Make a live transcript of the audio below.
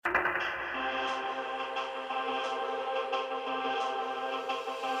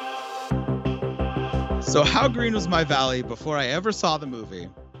So How Green Was My Valley, before I ever saw the movie,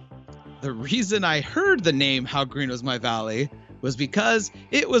 the reason I heard the name How Green Was My Valley was because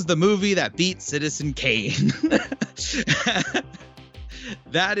it was the movie that beat Citizen Kane.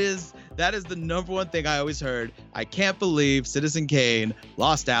 That is the number one thing I always heard. I can't believe Citizen Kane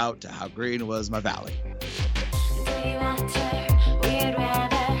lost out to How Green Was My Valley.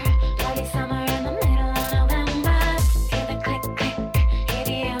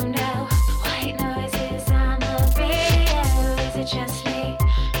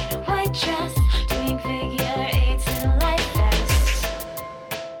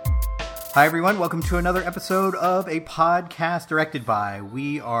 Hi, everyone. Welcome to another episode of a podcast directed by.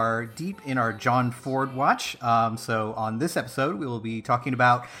 We are deep in our John Ford watch. So on this episode, we will be talking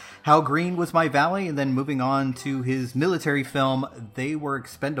about How Green Was My Valley and then moving on to his military film, They Were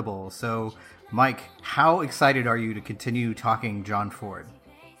Expendable. So, Mike, how excited are you to continue talking John Ford?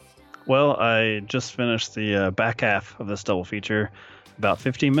 Well, I just finished the back half of this double feature about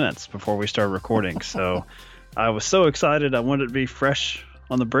 15 minutes before we started recording. So I was so excited. I wanted it to be fresh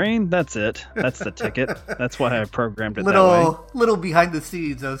on the brain. That's it. That's the ticket. That's why I programmed it that way. Little behind the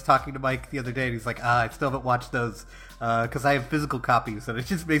scenes. I was talking to Mike the other day, and he's like, I still haven't watched those because I have physical copies, and I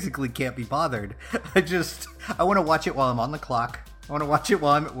just basically can't be bothered. I want to watch it while I'm on the clock. I want to watch it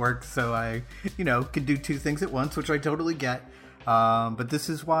while I'm at work, so I, can do two things at once, which I totally get. But this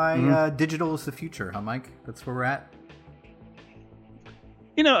is why digital is the future, huh, Mike? That's where we're at.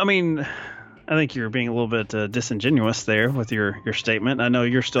 I think you're being a little bit disingenuous there with your statement. I know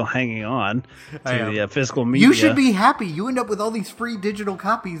you're still hanging on to the physical media. You should be happy. You end up with all these free digital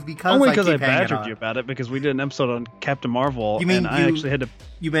copies because I badgered you about it because we did an episode on Captain Marvel. I actually had to.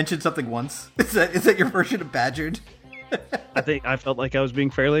 You mentioned something once. Is that your version of badgered? I felt like I was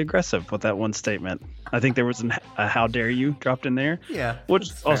being fairly aggressive with that one statement. I think there was a "how dare you" dropped in there. Yeah, which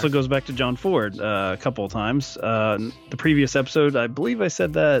also goes back to John Ford a couple of times. The previous episode, I believe I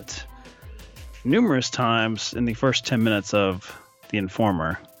said that numerous times in the first 10 minutes of The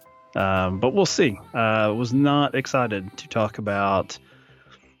Informer. But we'll see. Was not excited to talk about,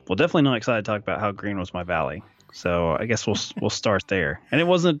 definitely not excited to talk about How Green Was My Valley. So I guess we'll start there. And it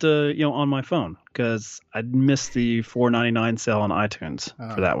wasn't, on my phone because I missed the $4.99 sale on iTunes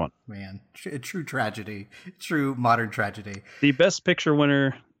for that one. Man, true tragedy, true modern tragedy. The best picture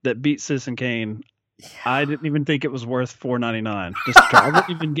winner that beat Citizen Kane. Yeah. I didn't even think it was worth $4.99. I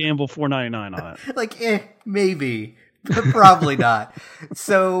wouldn't even gamble $4.99 on it. Maybe, but probably not.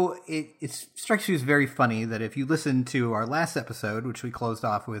 So it strikes you as very funny that if you listen to our last episode, which we closed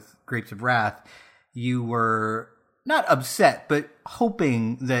off with Grapes of Wrath, you were not upset, but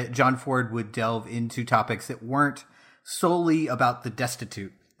hoping that John Ford would delve into topics that weren't solely about the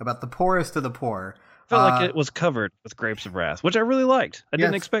destitute, about the poorest of the poor. Felt like it was covered with Grapes of Wrath, which I really liked. I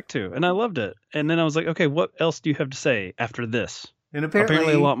didn't expect to, and I loved it. And then I was like, okay, what else do you have to say after this? And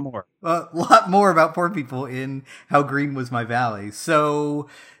apparently a lot more. A lot more about poor people in How Green Was My Valley. So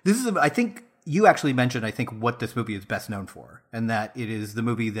this is, I think you actually mentioned, what this movie is best known for, and that it is the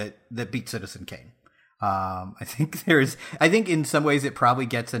movie that beat Citizen Kane. I think in some ways it probably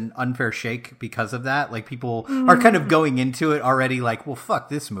gets an unfair shake because of that. Like people are kind of going into it already like, well, fuck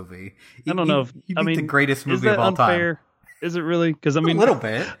this movie. I don't know. The greatest movie of all unfair? Time. Is it really? Because a little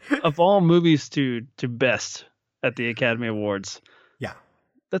bit of all movies to best at the Academy Awards. Yeah,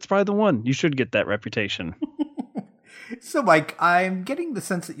 that's probably the one. You should get that reputation. So, Mike, I'm getting the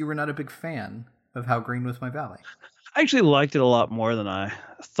sense that you were not a big fan of How Green Was My Valley. I actually liked it a lot more than I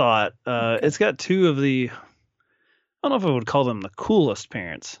thought. It's got two of I don't know if I would call them the coolest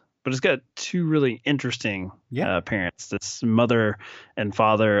parents, but it's got two really interesting parents. This mother and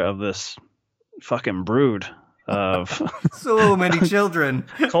father of this fucking brood of so many children.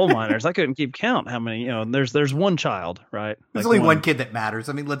 Coal miners. I couldn't keep count how many, there's one child, right? There's only one kid that matters.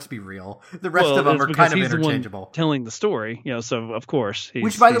 I mean, let's be real. The rest of them are kind of interchangeable. Telling the story, so of course.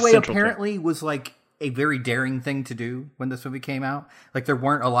 Which, by the way, apparently was like a very daring thing to do when this movie came out. Like there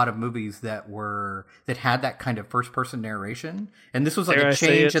weren't a lot of movies that had that kind of first person narration, and this was like a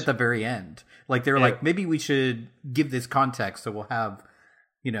change at the very end. Like they were like, maybe we should give this context, so we'll have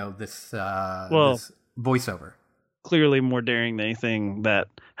this voiceover. Clearly more daring than anything that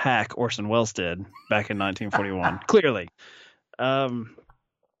hack Orson Welles did back in 1941. Clearly.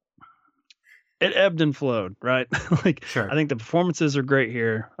 It ebbed and flowed, right? Sure. I think the performances are great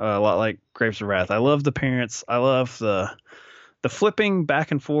here, a lot like Grapes of Wrath. I love the parents. I love the flipping back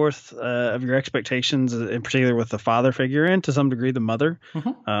and forth of your expectations, in particular with the father figure and to some degree the mother,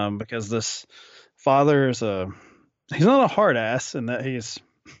 because this father is he's not a hard ass in that he's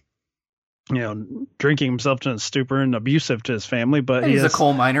drinking himself to a stupor and abusive to his family. But he's a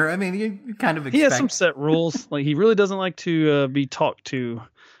coal miner. I mean, you kind of expect. He has some set rules. Like, he really doesn't like to be talked to,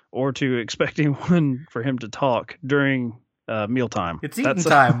 or to expect anyone for him to talk during mealtime. It's eating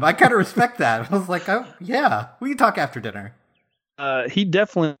time. I kind of respect that. I was like, oh yeah, we can talk after dinner. He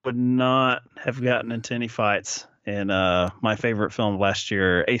definitely would not have gotten into any fights in my favorite film last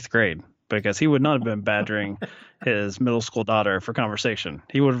year, 8th Grade, because he would not have been badgering his middle school daughter for conversation.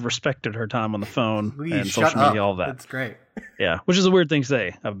 He would have respected her time on the phone and social media, all that. That's great. Yeah, which is a weird thing to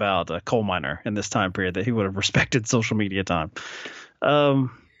say about a coal miner in this time period, that he would have respected social media time.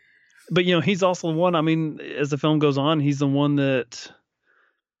 But, he's also the one, I mean, as the film goes on, he's the one that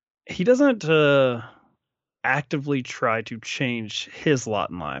he doesn't actively try to change his lot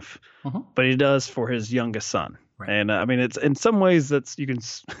in life, but he does for his youngest son. Right. And I mean, it's in some ways that's, you can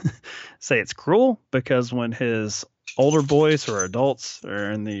say it's cruel, because when his older boys who are adults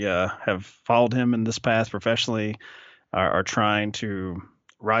or in the have followed him in this path professionally are trying to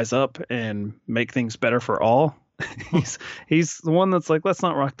rise up and make things better for all, he's the one that's like, let's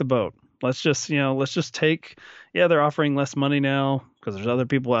not rock the boat. Let's just take, they're offering less money now because there's other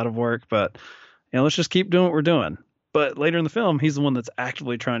people out of work, but let's just keep doing what we're doing. But later in the film, he's the one that's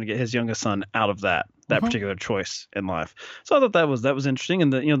actively trying to get his youngest son out of that particular choice in life. So I thought that was interesting.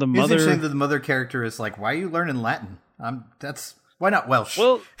 And the mother, it's interesting that the mother character is like, why are you learning Latin? Why not Welsh?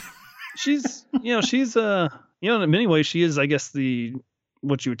 Well, she's in many ways she is, I guess,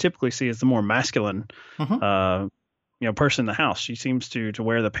 what you would typically see as the more masculine person in the house. She seems to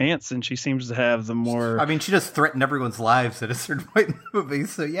wear the pants, and she seems to have the more. I mean, she just threatened everyone's lives at a certain point in the movie.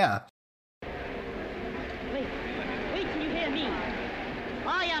 So yeah. Wait till you hear me.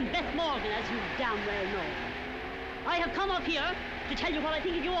 I am Beth Morgan, as you damn well know. I have come up here to tell you what I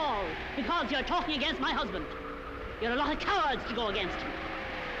think of you all, because you're talking against my husband. You're a lot of cowards to go against him.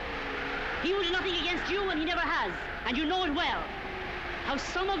 He will do nothing against you, and he never has, and you know it well. How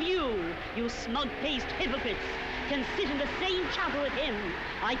some of you smug-faced hypocrites, can sit in the same chapel with him,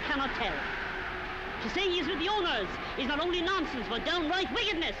 I cannot tell. To say he is with the owners is not only nonsense, but downright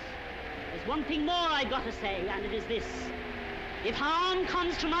wickedness. There's one thing more I've got to say, and it is this. If harm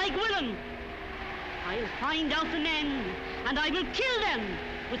comes to my Gwilym, I'll find out the men, and I will kill them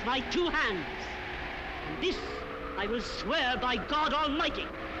with my 2 hands. And this I will swear by God Almighty.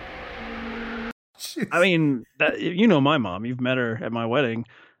 I mean, my mom. You've met her at my wedding.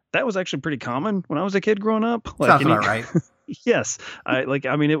 That was actually pretty common when I was a kid growing up. Sounds about right. Yes.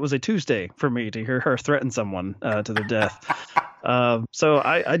 It was a Tuesday for me to hear her threaten someone to their death. So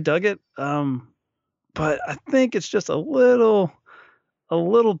I dug it. But I think it's just a little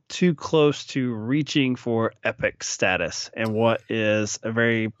too close to reaching for epic status and what is a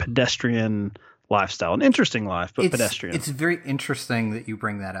very pedestrian lifestyle, an interesting life, but pedestrian. It's very interesting that you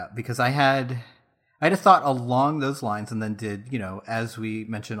bring that up, because I had a thought along those lines, and then did, as we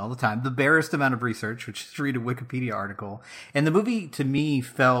mention all the time, the barest amount of research, which is to read a Wikipedia article. And the movie, to me,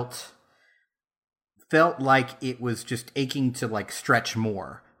 felt like it was just aching to stretch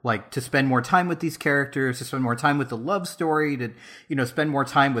more, to spend more time with these characters, to spend more time with the love story, to, spend more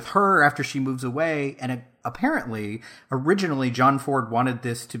time with her after she moves away. And apparently, originally, John Ford wanted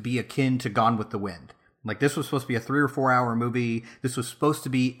this to be akin to Gone with the Wind. This was supposed to be a 3 or 4 hour movie. This was supposed to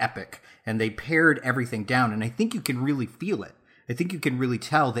be epic. And they pared everything down. And I think you can really feel it. I think you can really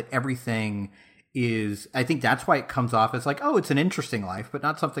tell that everything is, I think that's why it comes off as it's an interesting life, but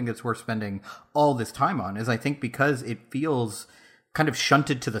not something that's worth spending all this time on, is I think because it feels kind of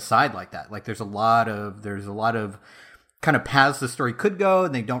shunted to the side like that. There's a lot of kind of paths the story could go,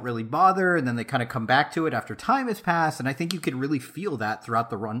 and they don't really bother, and then they kind of come back to it after time has passed, and I think you could really feel that throughout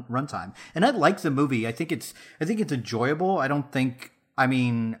the runtime. And I like the movie. I think it's enjoyable.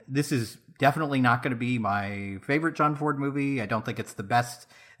 This is definitely not going to be my favorite John Ford movie. I don't think it's the best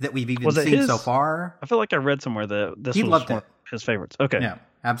that we've even seen so far. I feel like I read somewhere that this was one of his favorites. Okay. Yeah,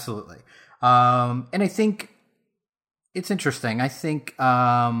 absolutely. And I think it's interesting. I think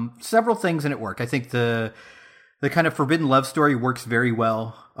several things in it work. I think the kind of forbidden love story works very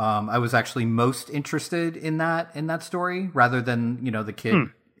well. I was actually most interested in that story rather than, the kid.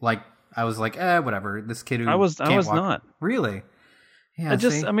 I was like, whatever. This kid who I was not really. Yeah,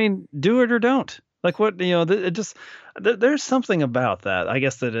 do it or don't. There's something about that, I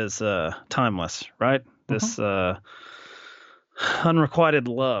guess, that is timeless, right? This unrequited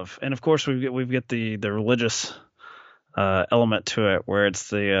love, and of course we've got the religious element to it, where it's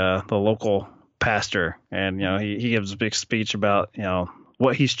the local pastor, and he gives a big speech about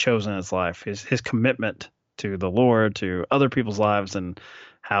what he's chosen in his life, his commitment to the Lord, to other people's lives, and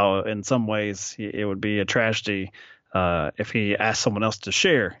how in some ways it would be a tragedy if he asked someone else to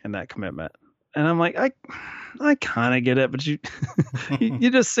share in that commitment. And I'm like, I kind of get it, but you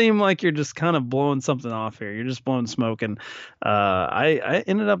you just seem like you're just kind of blowing something off here. You're just blowing smoke. And I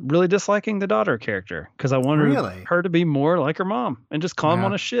ended up really disliking the daughter character because I wanted her to be more like her mom and just call him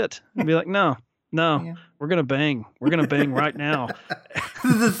on his shit and be like, no, we're going to bang. We're going to bang right now.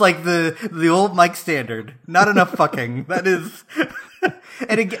 This is like the old Mike standard. Not enough fucking. That is...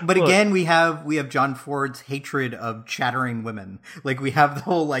 Again, we have John Ford's hatred of chattering women. Like, we have the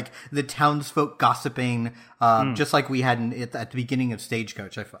whole, like, the townsfolk gossiping, just like we had at the beginning of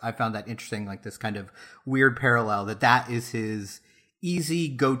Stagecoach. I found that interesting, like this kind of weird parallel that is his easy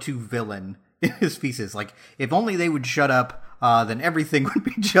go-to villain in his pieces. Like, if only they would shut up, then everything would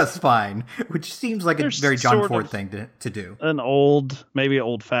be just fine, which seems like a very John Ford thing to do. Maybe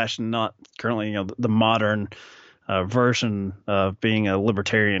old-fashioned, not currently, the modern version of being a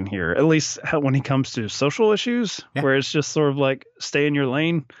libertarian here, at least when he comes to social issues, where it's just sort of like, stay in your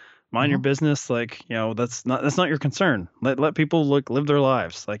lane, mind your business. Like, that's not your concern. Let people live their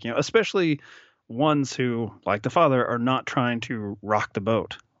lives. Like, especially ones who, like the father, are not trying to rock the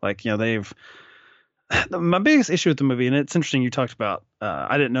boat. Like, my biggest issue with the movie, and it's interesting you talked about,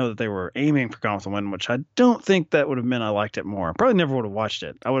 I didn't know that they were aiming for Gone with the Wind, which I don't think that would have meant I liked it more. Probably never would have watched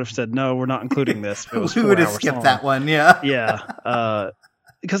it. I would have said, no, we're not including this. If it was we would have skipped that one, yeah. Yeah.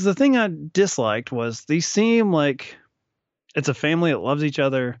 Because the thing I disliked was these seem like it's a family that loves each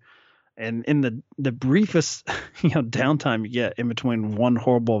other. And in the briefest downtime you get in between one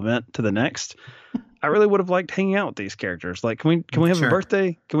horrible event to the next, I really would have liked hanging out with these characters. Like, can we have a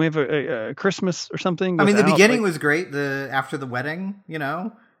birthday? Can we have a Christmas or something? I mean, the beginning was great. After the wedding,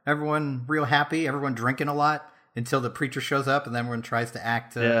 everyone real happy, everyone drinking a lot until the preacher shows up, and then everyone tries to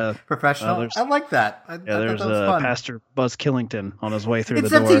act professional. I like that. There's that was fun. Pastor Buzz Killington on his way through the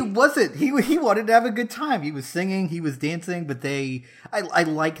door. Except he wasn't. He wanted to have a good time. He was singing, he was dancing, but I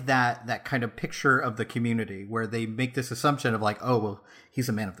like that kind of picture of the community where they make this assumption of like, oh, well, he's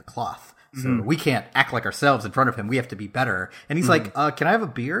a man of the cloth. So we can't act like ourselves in front of him. We have to be better. And he's like, can I have a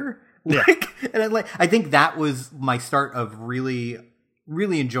beer? I think that was my start of really,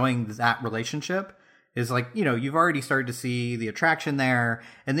 really enjoying that relationship. Is like, you've already started to see the attraction there,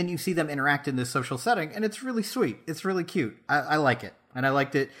 and then you see them interact in this social setting, and it's really sweet. It's really cute. I like it. And I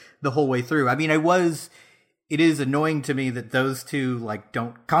liked it the whole way through. I mean, it is annoying to me that those two, like,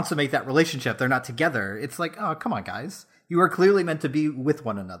 don't consummate that relationship. They're not together. It's like, oh, come on, guys. You are clearly meant to be with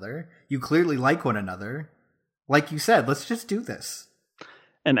one another. You clearly like one another. Like you said, let's just do this.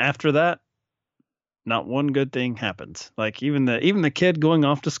 And after that, not one good thing happens. Like, even the kid going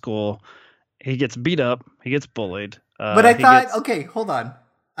off to school, he gets beat up, he gets bullied. But I thought, okay, hold on.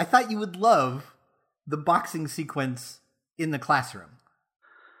 I thought you would love the boxing sequence in the classroom.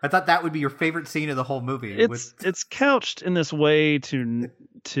 I thought that would be your favorite scene of the whole movie. It's couched in this way to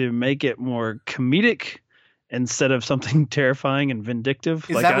make it more comedic instead of something terrifying and vindictive.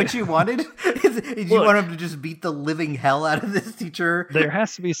 Is that what you wanted? Did you want him to just beat the living hell out of this teacher? There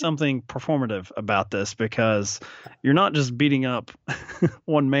has to be something performative about this, because you're not just beating up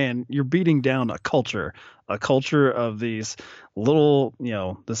one man, you're beating down a culture of these little,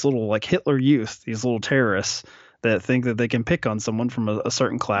 this little like Hitler Youth, these little terrorists that think that they can pick on someone from a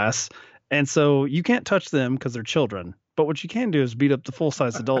certain class. And so you can't touch them because they're children. But what you can do is beat up the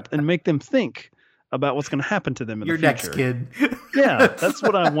full-size adult and make them think about what's going to happen to them in the future. Your next kid. Yeah, that's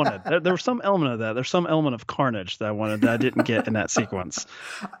what I wanted. There was some element of that. There's some element of carnage that I wanted that I didn't get in that sequence.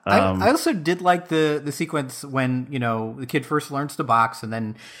 I also did like the sequence when, the kid first learns to box, and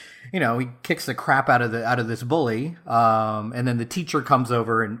then, he kicks the crap out of this bully, and then the teacher comes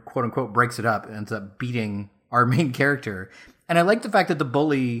over and quote unquote breaks it up and ends up beating our main character. And I like the fact that the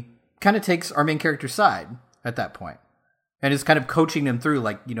bully kind of takes our main character's side at that point. And is kind of coaching them through,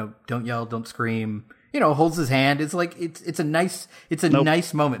 like, don't yell, don't scream. Holds his hand. It's like it's a nice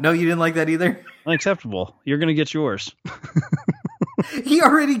nice moment. No, you didn't like that either? Unacceptable. You're gonna get yours. He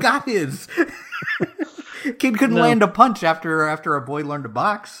already got his. Kid couldn't land a punch after a boy learned to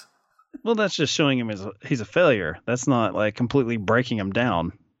box. Well, that's just showing him he's a failure. That's not like completely breaking him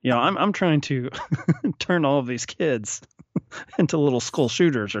down. I'm trying to turn all of these kids into little school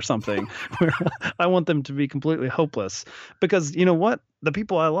shooters or something, where I want them to be completely hopeless. Because you know what? The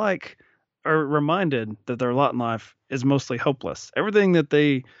people I like are reminded that their lot in life is mostly hopeless. Everything that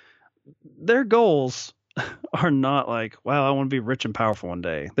their goals are not like, wow, I want to be rich and powerful one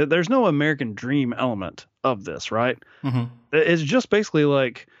day. There's no American dream element of this, right? Mm-hmm. It's just basically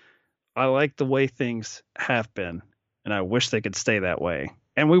like, I like the way things have been, and I wish they could stay that way.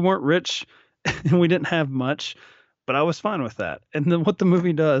 And we weren't rich, and we didn't have much, but I was fine with that. And then what the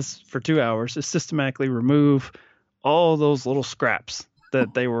movie does for 2 hours is systematically remove all those little scraps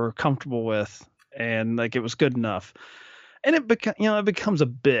that they were comfortable with, and like it was good enough. And it becomes a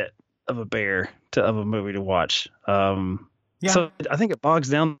bit of a bear of a movie to watch. So I think it bogs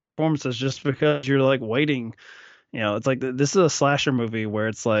down the performances just because you're like waiting. It's like this is a slasher movie where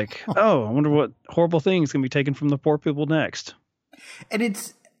it's like, oh, I wonder what horrible things can be taken from the poor people next. And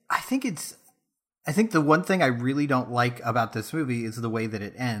I think the one thing I really don't like about this movie is the way that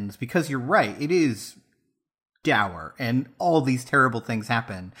it ends, because you're right, it is dour and all these terrible things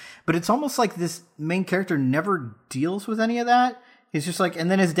happen, but it's almost like this main character never deals with any of that. He's just like, and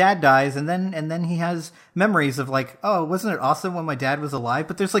then his dad dies, and then he has memories of like, oh, wasn't it awesome when my dad was alive?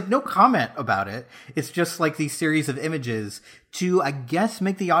 But there's like no comment about it. It's just like these series of images to, I guess,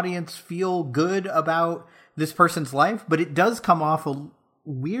 make the audience feel good about this person's life. But it does come off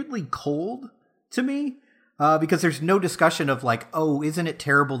weirdly cold to me, because there's no discussion of like, oh, isn't it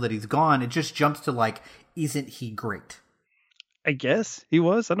terrible that he's gone? It just jumps to like, isn't he great? I guess he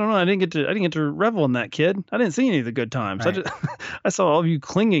was. I don't know. I didn't get to revel in that, kid. I didn't see any of the good times. Right. I saw all of you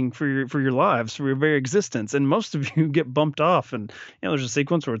clinging for your lives, for your very existence, and most of you get bumped off. And there's a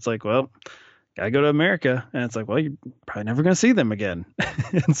sequence where it's like, well, gotta go to America, and it's like, well, you're probably never gonna see them again.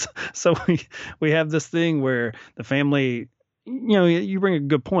 And so we have this thing where the family, you bring a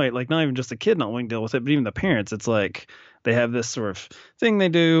good point. Like, not even just the kid not wanting to deal with it, but even the parents. It's like they have this sort of thing they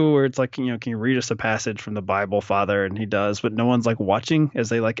do where it's like, can you read us a passage from the Bible, Father? And he does, but no one's like watching as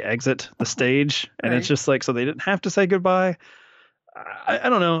they like exit the stage. And It's just like, so they didn't have to say goodbye. I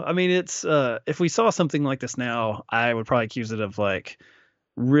don't know. I mean, it's, if we saw something like this now, I would probably accuse it of like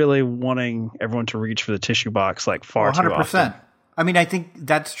really wanting everyone to reach for the tissue box, like far too often. I mean, I think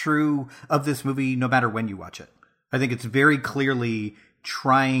that's true of this movie, no matter when you watch it. I think it's very clearly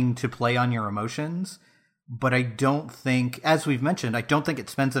trying to play on your emotions. But I don't think, as we've mentioned, I don't think it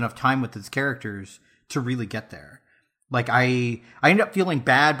spends enough time with its characters to really get there. Like, I ended up feeling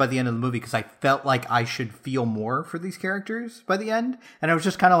bad by the end of the movie because I felt like I should feel more for these characters by the end. And I was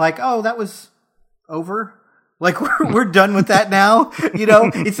just kind of like, oh, that was over. Like, we're done with that now.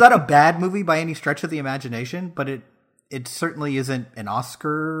 It's not a bad movie by any stretch of the imagination, but it certainly isn't an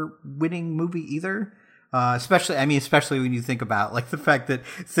Oscar-winning movie either. Especially when you think about like the fact that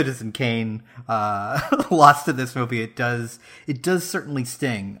Citizen Kane lost to this movie, it does certainly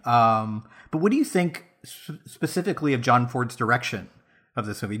sting. But what do you think specifically of John Ford's direction of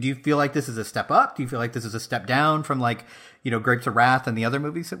this movie? Do you feel like this is a step up? Do you feel like this is a step down from like Grapes of Wrath and the other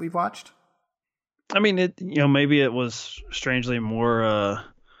movies that we've watched? I mean, maybe it was strangely more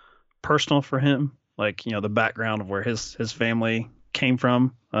personal for him, like the background of where his family came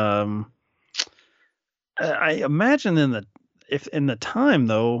from. I imagine in the time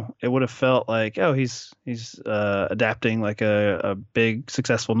though, it would have felt like, oh, he's adapting like a big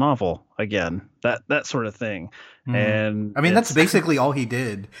successful novel again, that sort of thing. And I mean, that's basically all he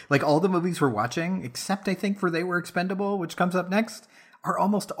did. Like all the movies we're watching, except I think for They Were Expendable, which comes up next, are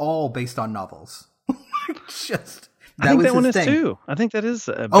almost all based on novels. I think that one is too. I think that is.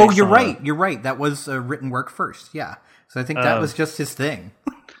 You're right. You're right. That was written work first. Yeah. So I think that was just his thing.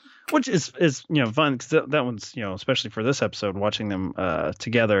 Which is fun because that one's especially for this episode, watching them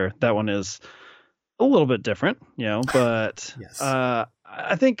together, that one is a little bit different, but yes.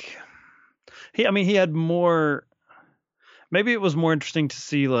 I think he had more. Maybe it was more interesting to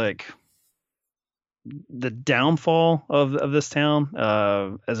see like the downfall of this town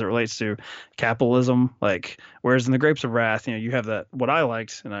as it relates to capitalism. Like, whereas in the Grapes of Wrath, you have that. What I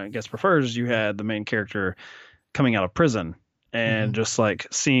liked and I guess prefers, you had the main character coming out of prison. And just like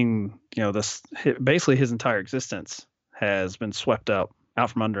seeing, this basically his entire existence has been swept out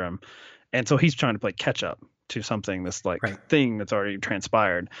from under him. And so he's trying to play catch up to something, this like thing that's already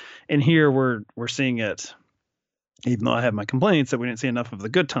transpired. And here we're seeing it, even though I have my complaints that we didn't see enough of the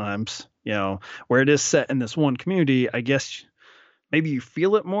good times, where it is set in this one community. I guess maybe you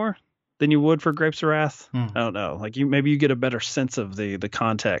feel it more than you would for Grapes of Wrath. I don't know. Like maybe you get a better sense of the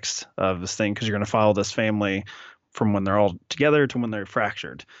context of this thing because you're going to follow this family from when they're all together to when they're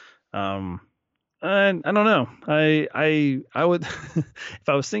fractured. And I don't know. I would, if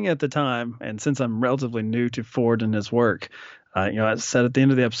I was seeing it at the time, and since I'm relatively new to Ford and his work, I said at the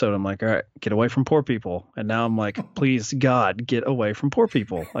end of the episode, I'm like, all right, get away from poor people. And now I'm like, please God, get away from poor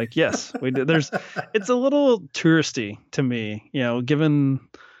people. Like, yes, we did. It's a little touristy to me, given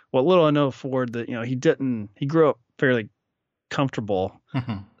what little I know of Ford, that, he grew up fairly comfortable.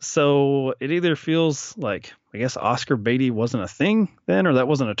 So it either feels like, I guess Oscar Beatty wasn't a thing then, or that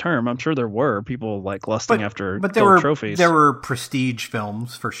wasn't a term. I'm sure there were people like lusting after gold trophies. There were prestige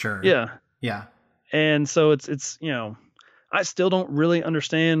films for sure. Yeah. And so it's I still don't really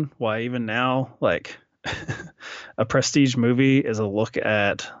understand why even now, like a prestige movie is a look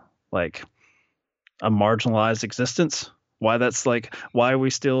at like a marginalized existence. Why that's like why we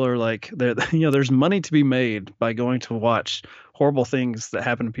still are like there. There's money to be made by going to watch horrible things that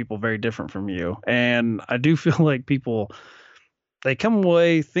happen to people very different from you. And I do feel like people, they come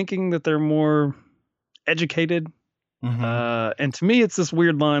away thinking that they're more educated. And to me, it's this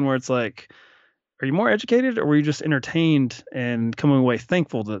weird line where it's like, are you more educated or were you just entertained and coming away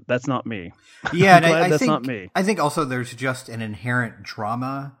thankful that that's not me? Yeah, and I that's think, not me. I think also there's just an inherent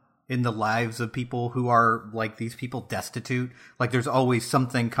drama in the lives of people who are like these people destitute. Like there's always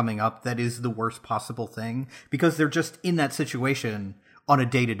something coming up that is the worst possible thing because they're just in that situation on a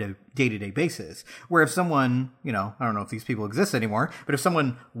day-to-day basis. Where if someone, I don't know if these people exist anymore, but if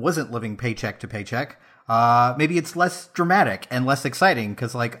someone wasn't living paycheck to paycheck, maybe it's less dramatic and less exciting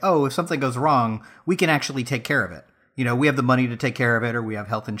because like, oh, if something goes wrong, we can actually take care of it. We have the money to take care of it, or we have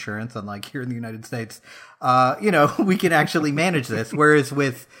health insurance, unlike here in the United States. We can actually manage this. Whereas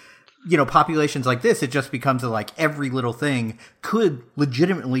with, populations like this, it just becomes like every little thing could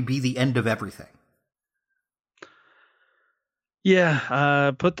legitimately be the end of everything.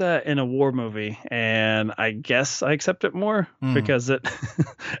 Yeah, put that in a war movie, and I guess I accept it more because it.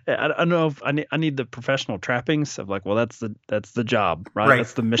 I don't know if I need the professional trappings of like, well, that's the job, right?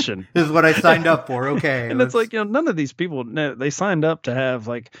 That's the mission. This is what I signed up for. Okay, and it's like none of these people they signed up to have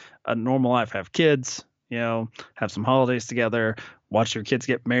like a normal life, have kids, have some holidays together, watch your kids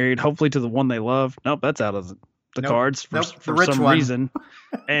get married, hopefully to the one they love. Nope, that's out of the cards for some reason,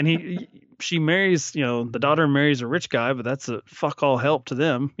 and she marries, the daughter marries a rich guy, but that's a fuck all help to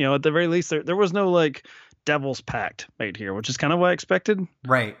them. At the very least, there was no like devil's pact made here, which is kind of what I expected.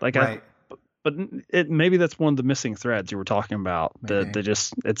 Right. Like, right. But maybe that's one of the missing threads you were talking about. That they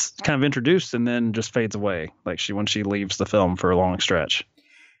just, it's kind of introduced and then just fades away. Like when she leaves the film for a long stretch.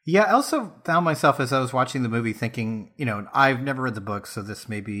 Yeah. I also found myself as I was watching the movie thinking, I've never read the book, so this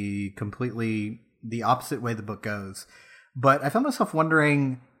may be completely the opposite way the book goes. But I found myself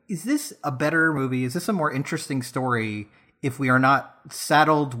wondering, is this a better movie? Is this a more interesting story if we are not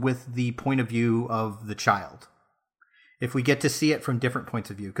saddled with the point of view of the child? If we get to see it from different points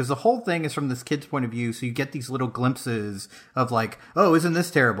of view? Because the whole thing is from this kid's point of view, so you get these little glimpses of like, oh, isn't this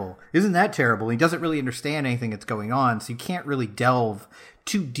terrible? Isn't that terrible? He doesn't really understand anything that's going on, so you can't really delve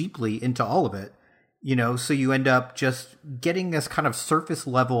too deeply into all of it. So you end up just getting this kind of surface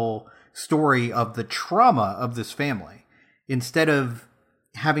level story of the trauma of this family instead of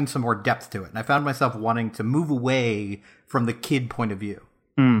having some more depth to it. And I found myself wanting to move away from the kid point of view.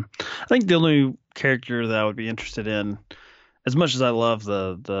 I think the only character that I would be interested in, as much as I love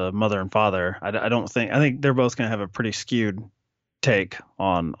the mother and father, I think they're both going to have a pretty skewed take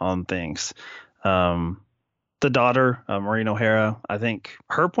on things. The daughter, Maureen O'Hara, I think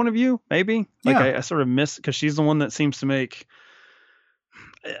her point of view, maybe. Like I sort of miss, because she's the one that seems to make,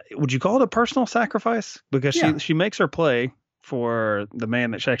 would you call it a personal sacrifice? Because she makes her play for the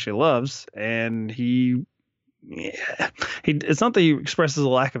man that she actually loves, and it's not that he expresses a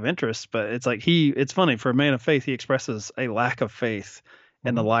lack of interest, but it's like it's funny, for a man of faith, he expresses a lack of faith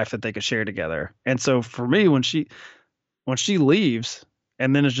in the life that they could share together. And so for me, when she leaves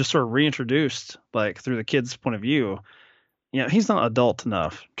and then is just sort of reintroduced like through the kid's point of view, he's not adult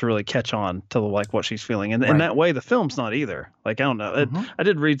enough to really catch on to like what she's feeling. And in that way, the film's not either. Like, I don't know. I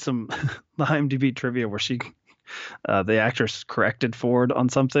did read some the IMDb trivia where the actress corrected Ford on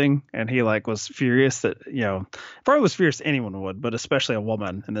something, and he like was furious that, probably was furious anyone would, but especially a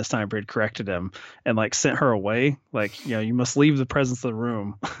woman in this time period corrected him and like sent her away. Like, you must leave the presence of the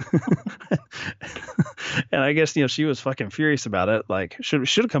room. And I guess, she was fucking furious about it. Like should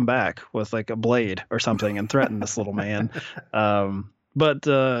have come back with like a blade or something and threatened this little man. But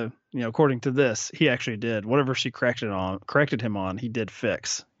according to this, he actually did whatever she corrected him on. He did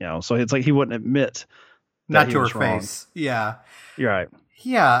fix, so it's like he wouldn't admit not to her face. Yeah. You're right.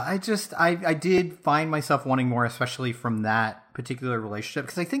 Yeah. I did find myself wanting more, especially from that particular relationship.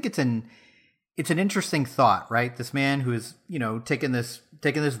 Cause I think it's an interesting thought, right? This man who is, taken this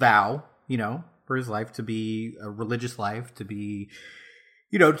vow, for his life to be a religious life, to be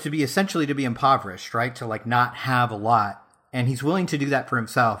essentially to be impoverished, right? To like not have a lot. And he's willing to do that for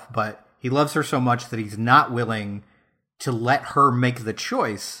himself, but he loves her so much that he's not willing to let her make the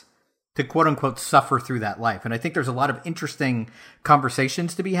choice to quote unquote suffer through that life. And I think there's a lot of interesting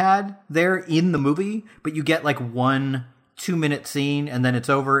conversations to be had there in the movie, but you get like 1-2 minute scene and then it's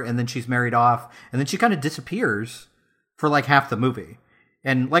over and then she's married off and then she kind of disappears for like half the movie.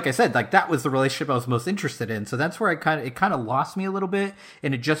 And like I said, like that was the relationship I was most interested in. So that's where it kind of lost me a little bit.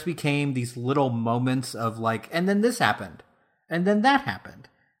 And it just became these little moments of like, and then this happened and then that happened.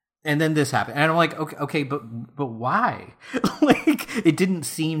 And then this happened. And I'm like, okay, but why? Like, it didn't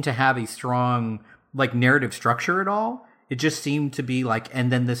seem to have a strong, like, narrative structure at all. It just seemed to be like,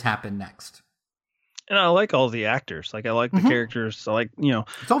 and then this happened next. And I like all the actors. Like, I like the characters. I like,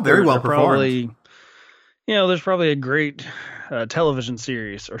 it's all very well performed. There's probably a great television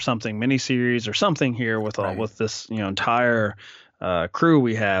series or something, miniseries or something here with this, entire crew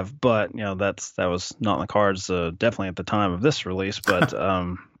we have. But, that was not in the cards, definitely at the time of this release. But,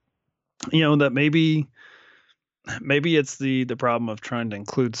 that maybe it's the problem of trying to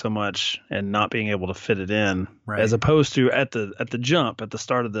include so much and not being able to fit it in, as opposed to at the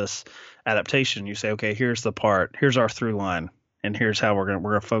start of this adaptation, you say, okay, here's our through line, and here's how we're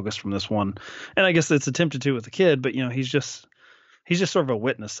gonna focus from this one. And I guess it's attempted to with the kid, but he's just sort of a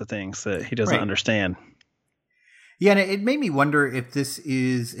witness to things that he doesn't understand. Yeah, and it made me wonder if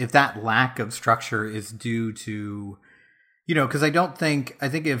that lack of structure is due to, because I think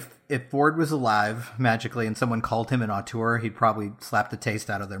if Ford was alive magically and someone called him an auteur, he'd probably slap the taste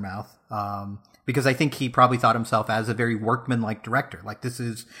out of their mouth. Because I think he probably thought himself as a very workman-like director. Like, this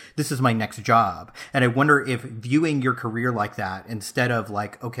is my next job. And I wonder if viewing your career like that, instead of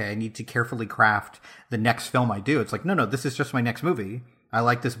like, okay, I need to carefully craft the next film I do. It's like, no, this is just my next movie. I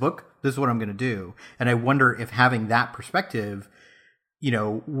like this book. This is what I'm going to do. And I wonder if having that perspective,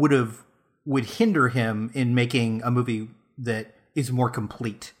 would hinder him in making a movie that is more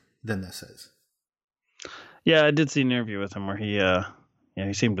complete than this is. Yeah, I did see an interview with him where he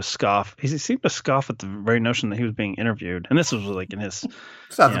seemed to scoff. He seemed to scoff at the very notion that he was being interviewed, and this was like in his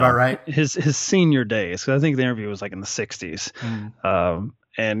sounds about right. His senior days, because I think the interview was like in the '60s.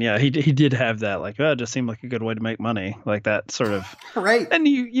 And yeah, he did have that, like, it just seemed like a good way to make money, like that sort of right. And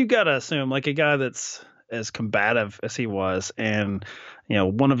you gotta assume, like, a guy that's as combative as he was, and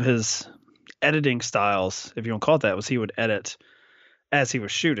one of his editing styles, if you want to call it that, was he would edit as he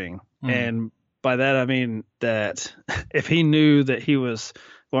was shooting. And by that I mean that if he knew that he was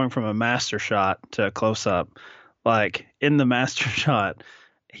going from a master shot to a close up, like in the master shot,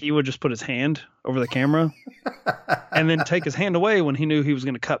 he would just put his hand over the camera and then take his hand away when he knew he was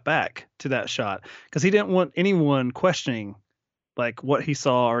going to cut back to that shot, because he didn't want anyone questioning like what he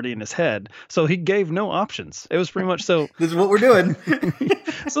saw already in his head. So he gave no options. It was pretty much so this is what we're doing.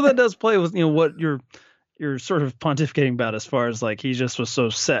 So that does play with what you're sort of pontificating about, as far as like he just was so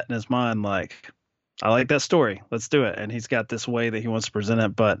set in his mind, like, I like that story, let's do it. And he's got this way that he wants to present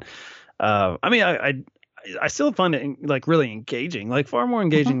it. But I mean, I still find it like really engaging, like far more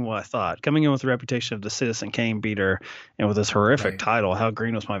engaging than what I thought. Coming in with the reputation of the Citizen Kane beater and with this horrific title, How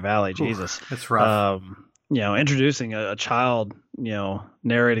Green Was My Valley, Jesus. That's rough. Introducing a child,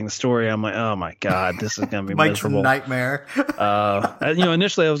 narrating the story, I'm like, oh my God, this is going to be Mike's miserable. Nightmare.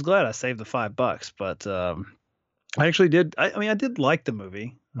 Initially I was glad I saved the $5, but I actually did. I did like the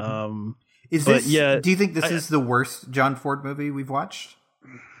movie. Do you think this is the worst John Ford movie we've watched?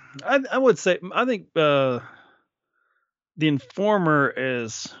 I would say, I think The Informer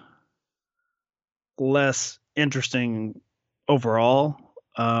is less interesting overall,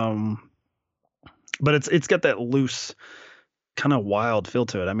 but it's got that loose, kind of wild feel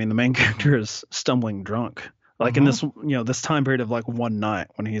to it. I mean, the main character is stumbling drunk, like in this this time period of like one night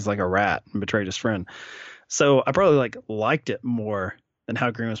when he's like a rat and betrayed his friend. So I probably liked it more than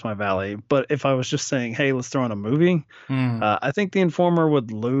How Green Was My Valley. But if I was just saying, hey, let's throw on a movie, I think The Informer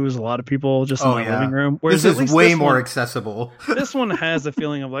would lose a lot of people just in my living room. Whereas this is way more accessible. This one has a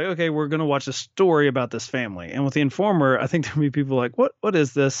feeling of like, okay, we're going to watch a story about this family. And with The Informer, I think there'll be people like, what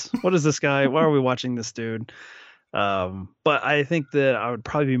is this? What is this guy? Why are we watching this dude? But I think that I would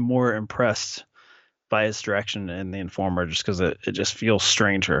probably be more impressed by his direction in The Informer, just because it just feels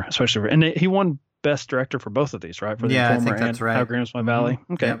stranger, especially and he won Best Director for both of these, right? For The Informer, I think that's right. How Green Was My Valley.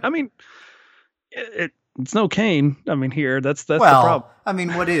 Okay, yep. I mean, it's no Kane. I mean, here that's the problem. I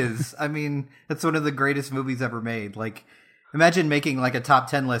mean, what is? I mean, that's one of the greatest movies ever made. Like, imagine making like a top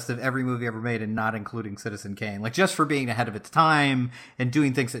 10 list of every movie ever made and not including Citizen Kane, like just for being ahead of its time and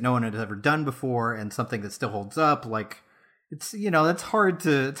doing things that no one had ever done before and something that still holds up. Like, it's that's hard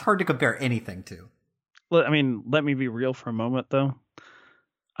to compare anything to. Well, I mean, let me be real for a moment though.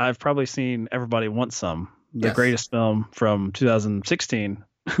 I've probably seen Everybody Wants Some, the greatest film from 2016,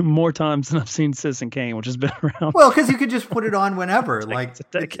 more times than I've seen Citizen Kane, which has been around. Well, because you could just put it on whenever.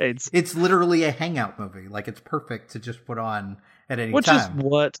 Decades. It's literally a hangout movie. Like, it's perfect to just put on at any time. Which is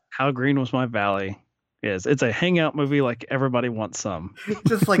what How Green Was My Valley is. It's a hangout movie like Everybody Wants Some.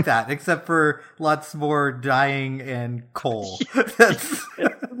 Just like that, except for lots more dying and coal.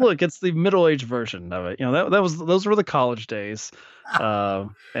 Look, it's the middle-aged version of it. Those were the college days.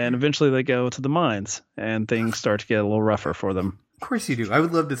 And eventually they go to the mines and things start to get a little rougher for them. Of course you do. I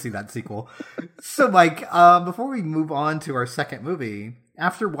would love to see that sequel. So, Mike, before we move on to our second movie,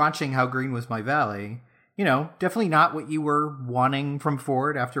 after watching How Green Was My Valley, definitely not what you were wanting from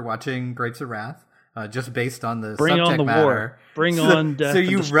Ford after watching Grapes of Wrath, just based on the Bring subject on the matter. War. Bring on death. So and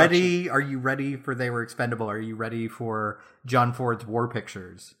you destruction. ready? Are you ready for They Were Expendable? Are you ready for John Ford's war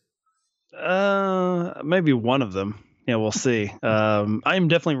pictures? Maybe one of them. Yeah, we'll see. I am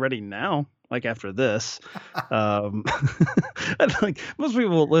definitely ready now. Like after this, I think most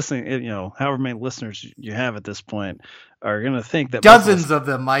people listening, however many listeners you have at this point, are going to think that dozens of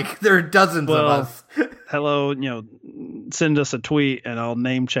them, Mike. There are dozens of us. Hello, send us a tweet and I'll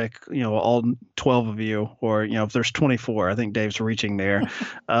name check, all 12 of you, or if there's 24, I think Dave's reaching there.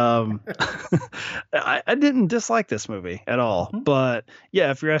 I didn't dislike this movie at all, but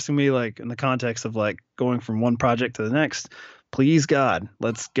yeah, if you're asking me like in the context of like going from one project to the next. Please God,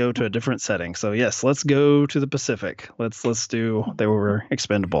 let's go to a different setting. So yes, let's go to the Pacific. Let's do They Were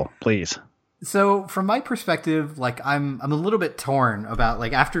Expendable, please. So from my perspective, like I'm a little bit torn about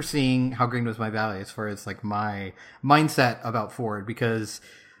like after seeing How Green Was My Valley as far as like my mindset about Ford, because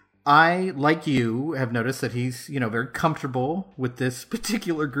I, like you, have noticed that he's, very comfortable with this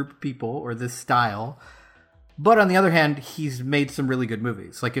particular group of people or this style. But on the other hand, he's made some really good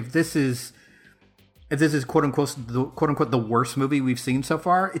movies. Like if this is quote unquote the worst movie we've seen so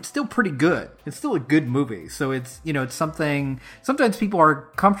far, it's still pretty good. It's still a good movie. So it's, it's something, sometimes people are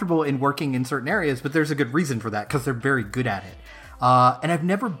comfortable in working in certain areas, but there's a good reason for that because they're very good at it. And I've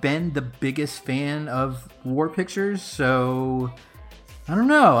never been the biggest fan of war pictures. So I don't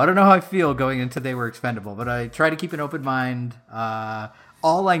know how I feel going into They Were Expendable, but I try to keep an open mind.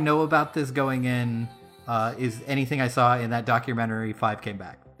 All I know about this going in is anything I saw in that documentary, Five Came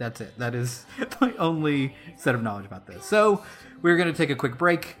Back. That's it. That is my only set of knowledge about this. So we're going to take a quick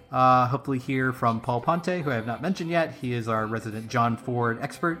break. Hopefully hear from Paul Ponte, who I have not mentioned yet. He is our resident John Ford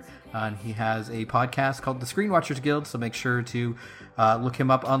expert. And he has a podcast called The Screen Watchers Guild. So make sure to look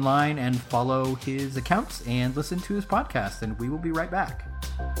him up online and follow his accounts and listen to his podcast. And we will be right back.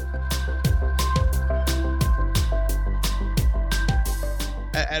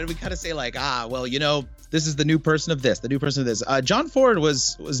 And we kind of say like, this is the new person of this, the new person of this. John Ford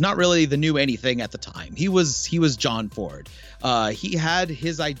was not really the new anything at the time. He was John Ford. He had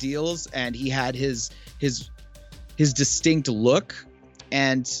his ideals and he had his distinct look,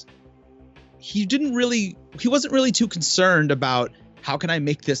 and he wasn't really too concerned about how can I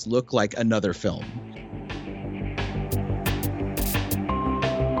make this look like another film.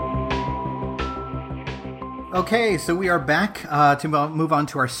 Okay, so we are back to move on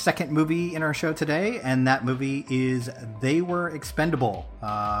to our second movie in our show today, and that movie is They Were Expendable.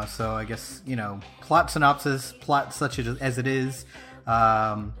 So I guess, plot synopsis, plot such as it is.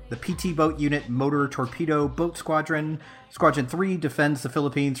 The PT Boat Unit Motor Torpedo Boat Squadron, Squadron 3 defends the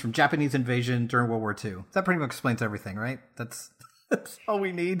Philippines from Japanese invasion during World War II. That pretty much explains everything, right? That's all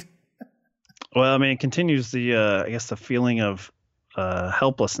we need. Well, I mean, it continues the feeling of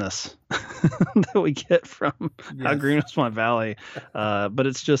helplessness that we get from How Green Was My Valley, but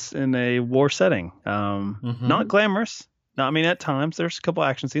it's just in a war setting. Not glamorous. No, I mean, at times there's a couple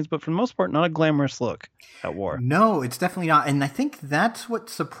action scenes, but for the most part, not a glamorous look at war. No, it's definitely not. And I think that's what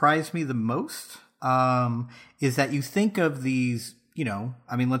surprised me the most, is that you think of these,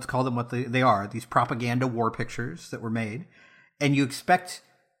 let's call them what they are, these propaganda war pictures that were made, and you expect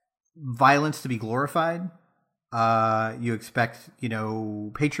violence to be glorified. You expect,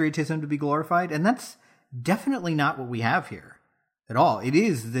 patriotism to be glorified, and that's definitely not what we have here at all. It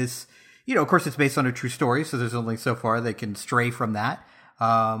is this, of course it's based on a true story, so there's only so far they can stray from that.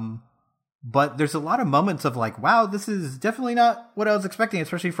 But there's a lot of moments of like, wow, this is definitely not what I was expecting,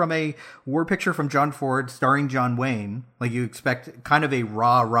 especially from a war picture from John Ford starring John Wayne. Like you expect kind of a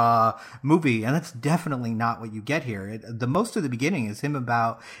raw movie, and that's definitely not what you get here. The most of the beginning is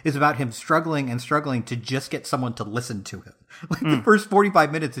about him struggling to just get someone to listen to him. Like the first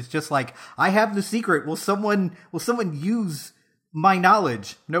 45 minutes, it's just like, I have the secret. Will someone use my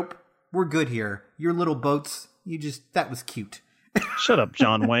knowledge? Nope. We're good here. Your little boats, that was cute. Shut up,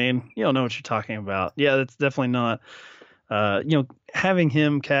 John Wayne. You don't know what you're talking about. Yeah, that's definitely not. Having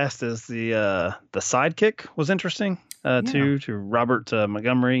him cast as the sidekick was interesting to Robert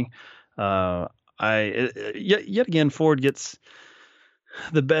Montgomery. Yet again, Ford gets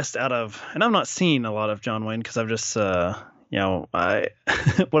the best out of, and I've not seen a lot of John Wayne because I've just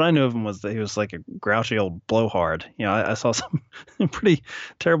what I knew of him was that he was like a grouchy old blowhard. I saw some pretty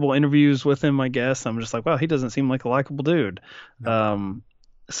terrible interviews with him, I guess. I'm just like, wow, he doesn't seem like a likable dude. No.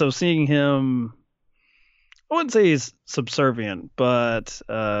 So seeing him, I wouldn't say he's subservient, but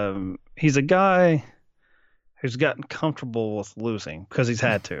he's a guy who's gotten comfortable with losing because he's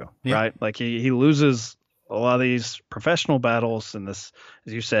had to, right? Like he loses a lot of these professional battles and this,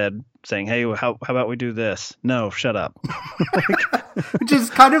 as you said, saying, hey, how about we do this? No, shut up. Which is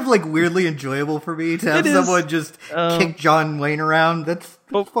kind of like weirdly enjoyable for me to have someone just kick John Wayne around. That's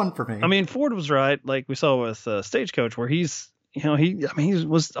fun for me. I mean, Ford was right. Like we saw with Stagecoach, where he's, he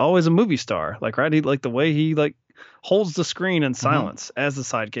was always a movie star. Like, right. He, like the way he like holds the screen in silence as the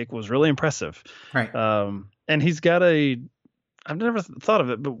sidekick was really impressive. Right. And he's got I've never thought of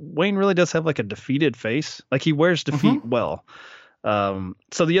it, but Wayne really does have like a defeated face. Like he wears defeat well.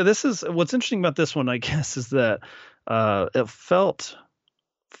 So yeah, this is what's interesting about this one, I guess, is that it felt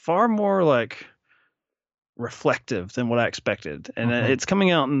far more like reflective than what I expected. And it's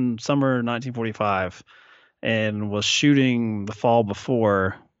coming out in summer 1945 and was shooting the fall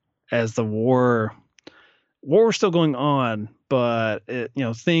before as the war was still going on, but it,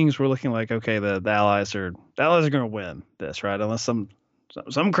 things were looking like, okay, the Allies are going to win this, right? Unless some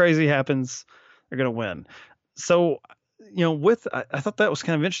crazy happens, they're going to win. So, I thought that was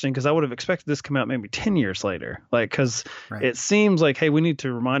kind of interesting because I would have expected this to come out maybe 10 years later, like, because it seems like, hey, we need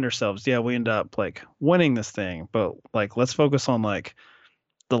to remind ourselves, we end up like winning this thing, but like, let's focus on like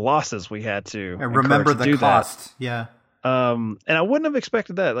the losses we had to remember the cost. That. And I wouldn't have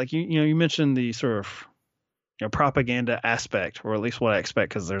expected that. Like you mentioned the sort of propaganda aspect, or at least what I expect,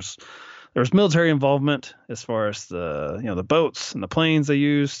 because there's military involvement as far as the boats and the planes they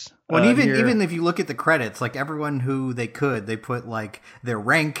used. Well, even if you look at the credits, like everyone who they put like their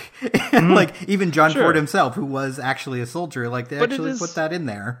rank, and like even John Ford himself, who was actually a soldier, like they actually put that in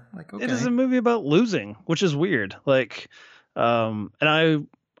there. Like, okay. It is a movie about losing, which is weird. Like, and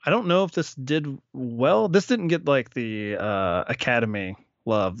I don't know if this did well. This didn't get like the Academy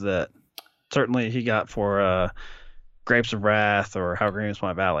love that certainly he got for Grapes of Wrath or How Green Is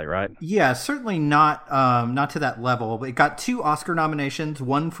My Valley, right? Yeah, certainly not to that level. But it got 2 Oscar nominations,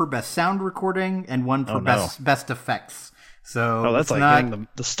 one for Best Sound Recording and one for Best Effects. So that's like getting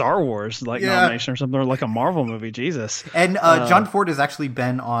the Star Wars nomination or something, or like a Marvel movie. Jesus. And John Ford has actually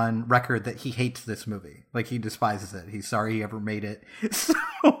been on record that he hates this movie. Like he despises it. He's sorry he ever made it. So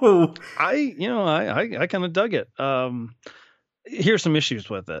I kind of dug it. Here's some issues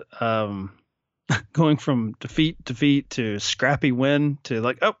with it. Going from defeat to scrappy win to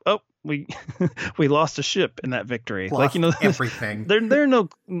like, we we lost a ship in that victory. Lost everything. There are no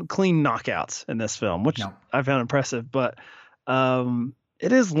clean knockouts in this film, which I found impressive, but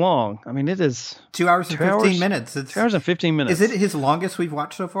it is long. I mean, it is 2 hours and 15 minutes. It's 2 hours and 15 minutes. Is it his longest we've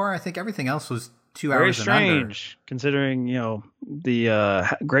watched so far? I think everything else was 2 hours and under. Very strange, considering,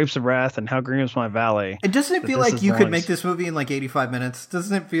 the Grapes of Wrath and How Green Was My Valley. And doesn't it feel like you could make this movie in like 85 minutes?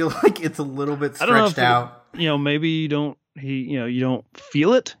 Doesn't it feel like it's a little bit stretched out? Maybe you don't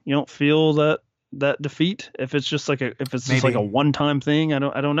feel it. You don't feel that defeat if it's just like a one-time thing. I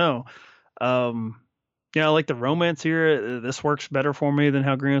don't know. I like the romance here. This works better for me than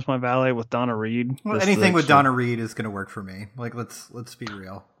How Green Is My Valley with Donna Reed. Well, anything with Donna Reed is going to work for me. Like, let's be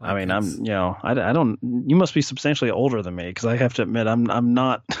real. Like, I mean, I don't. You must be substantially older than me, because I have to admit, I'm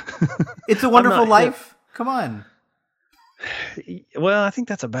not. It's a Wonderful Life. Come on. Well, I think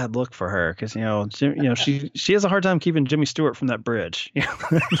that's a bad look for her, because she has a hard time keeping Jimmy Stewart from that bridge.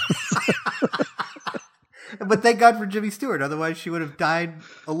 But thank God for Jimmy Stewart. Otherwise, she would have died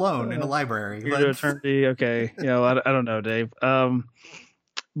alone in a library. Eternity. Okay. I don't know, Dave. So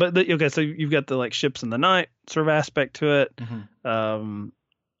you've got the like ships in the night sort of aspect to it. And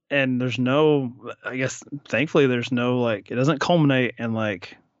there's no, I guess, thankfully, there's no like, it doesn't culminate in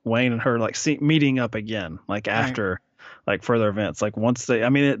like Wayne and her like meeting up again, like after like further events. Like once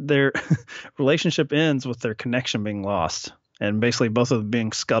their relationship ends with their connection being lost, and basically both of them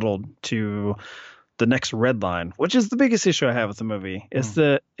being scuttled to the next red line, which is the biggest issue I have with the movie. It's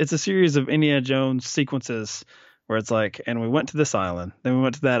a series of Indiana Jones sequences where it's like, and we went to this island, then we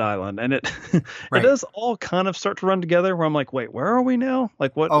went to that island, and it it does all kind of start to run together where I'm like, wait, where are we now?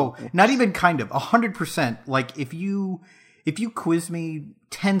 Like what? Oh, not even kind of 100%. Like if you quiz me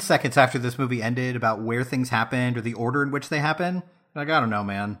 10 seconds after this movie ended about where things happened or the order in which they happen, like, I don't know,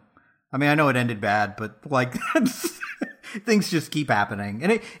 man. I mean, I know it ended bad, but like things just keep happening.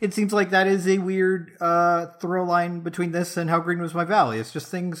 And it seems like that is a weird throw line between this and How Green Was My Valley. It's just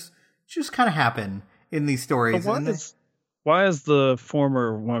things just kind of happen in these stories. Why is the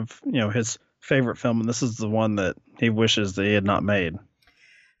former one of his favorite film, and this is the one that he wishes that he had not made?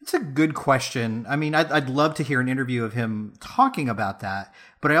 It's a good question. I mean, I'd love to hear an interview of him talking about that.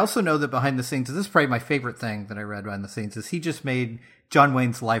 But I also know that behind the scenes, and this is probably my favorite thing that I read behind the scenes, is he just made John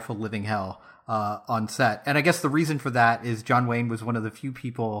Wayne's life a living hell on set. And I guess the reason for that is John Wayne was one of the few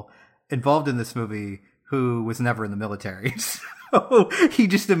people involved in this movie who was never in the military. So he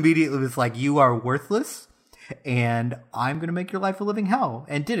just immediately was like, you are worthless, and I'm going to make your life a living hell,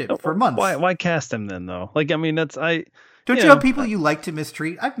 and did it for months. Why cast him then, though? Like, I mean, don't you have people you like to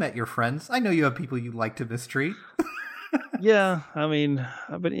mistreat? I've met your friends. I know you have people you like to mistreat. Yeah, I mean,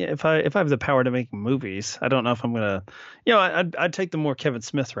 but yeah, if I have the power to make movies, I don't know if I'm gonna, I'd take the more Kevin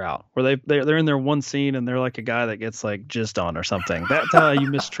Smith route, where they're in their one scene and they're like a guy that gets like jizzed on or something. That's how you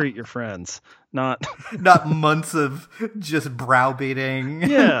mistreat your friends, not months of just browbeating.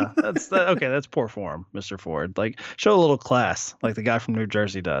 Yeah, okay. That's poor form, Mr. Ford. Like, show a little class, like the guy from New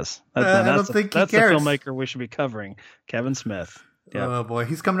Jersey does. I don't think he cares. That's the filmmaker we should be covering, Kevin Smith. Yep. Oh boy,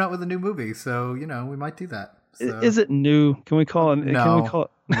 he's coming out with a new movie, so we might do that. So. Is it new? Can we call it? No, can we call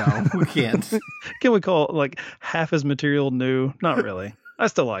it? No, we can't. Can we call it like half his material new? Not really. I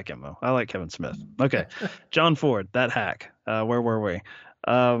still like him though. I like Kevin Smith. Okay, John Ford, that hack. Where were we?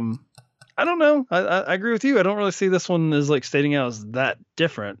 I don't know. I agree with you. I don't really see this one as like stating out as that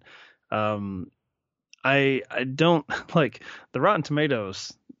different. I don't like the Rotten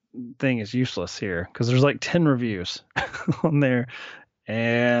Tomatoes thing is useless here because there's like 10 reviews on there.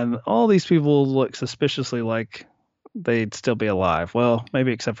 And all these people look suspiciously like they'd still be alive. Well,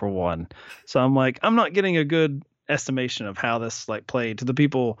 maybe except for one. So I'm like, I'm not getting a good estimation of how this like played to the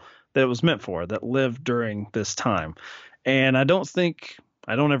people that it was meant for, that lived during this time. And I don't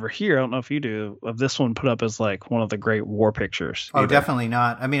ever hear, I don't know if you do, of this one put up as like one of the great war pictures. Oh, definitely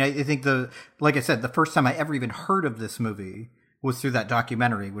not. I mean, I think like I said, the first time I ever even heard of this movie was through that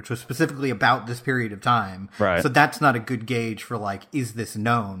documentary, which was specifically about this period of time. Right. So that's not a good gauge for like, is this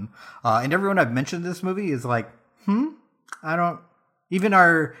known? And everyone I've mentioned this movie is like, I don't, even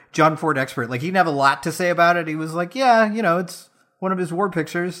our John Ford expert, like he didn't have a lot to say about it. He was like, yeah, it's one of his war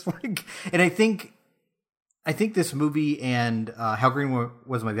pictures. Like, and I think this movie and How Green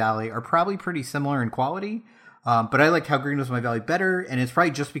Was My Valley are probably pretty similar in quality. But I liked How Green Was My Valley better. And it's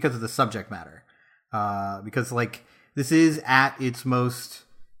probably just because of the subject matter. Because like, this is at its most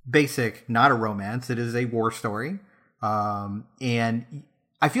basic, not a romance. It is a war story. And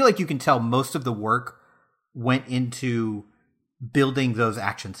I feel like you can tell most of the work went into building those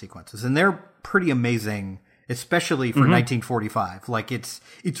action sequences. And they're pretty amazing, especially for 1945. Like it's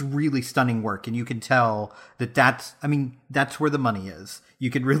really stunning work. And you can tell that's where the money is. You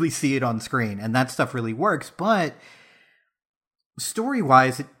can really see it on screen. And that stuff really works. But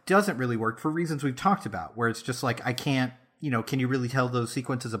story-wise, it doesn't really work for reasons we've talked about, where it's just like, I can't, can you really tell those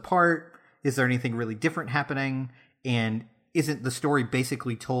sequences apart? Is there anything really different happening? And isn't the story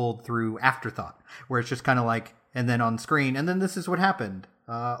basically told through afterthought, where it's just kind of like, and then on screen, and then this is what happened.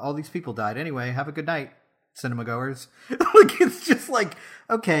 All these people died. Anyway, have a good night, cinema goers. Like, it's just like,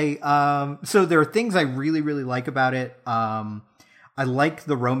 okay. So there are things I really, really like about it. I like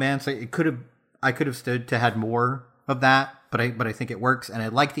the romance. I could have stood to had more of that. But I think it works, and I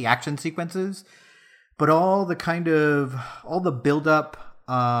like the action sequences. But all the build up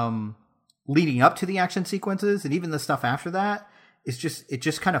leading up to the action sequences, and even the stuff after that, it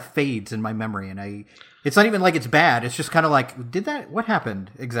just kind of fades in my memory. And it's not even like it's bad. It's just kind of like, what happened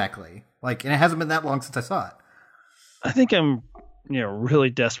exactly? Like, and it hasn't been that long since I saw it. I think I'm really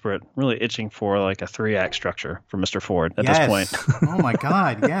desperate, really itching for like a 3-act structure for Mr. Ford at this point. Oh my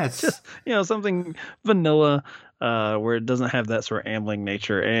God, yes. Just, something vanilla, where it doesn't have that sort of ambling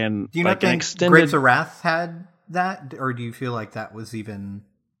nature. And do you not think Grapes of Wrath had that? Or do you feel like that was even...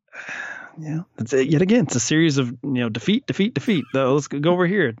 Yeah, yet again, it's a series of, defeat. Though, let's go over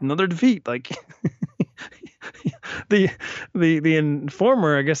here. Another defeat. Like the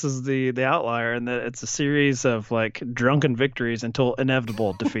Informer, I guess, is the outlier, and that it's a series of like drunken victories until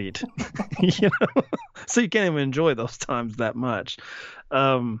inevitable defeat. So you can't even enjoy those times that much.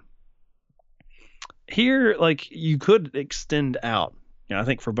 Here, like, you could extend out. I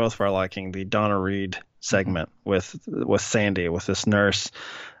think for both of our liking, the Donna Reed segment with Sandy, with this nurse.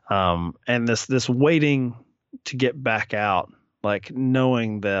 And this waiting to get back out, like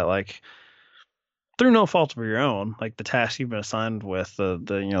knowing that, like, through no fault of your own, like the task you've been assigned with,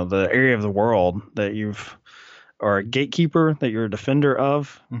 the area of the world that or a gatekeeper that you're a defender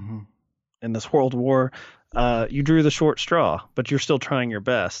of in this world war, you drew the short straw, but you're still trying your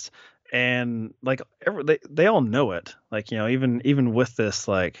best. And like they all know it, like, even with this,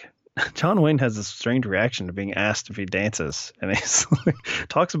 like, John Wayne has this strange reaction to being asked if he dances, and he's like,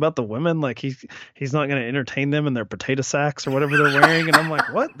 talks about the women like he's not going to entertain them in their potato sacks or whatever they're wearing, and I'm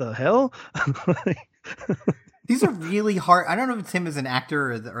like, what the hell? He's a really hard. I don't know if it's him as an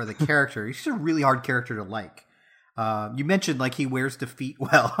actor or the character. He's just a really hard character to like. You mentioned like he wears defeat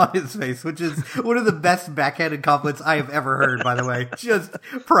well on his face, which is one of the best backhanded compliments I have ever heard. By the way, just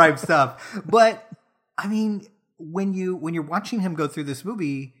prime stuff, but. I mean, when you're watching him go through this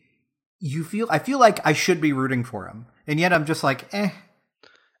movie, I feel like I should be rooting for him, and yet I'm just like, eh.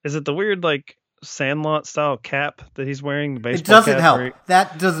 Is it the weird like Sandlot style cap that he's wearing? The baseball It doesn't cap? help.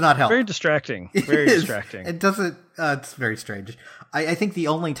 That does not help. Very distracting. Very distracting. It doesn't. It's very strange. I think the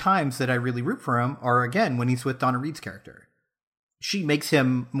only times that I really root for him are, again, when he's with Donna Reed's character. She makes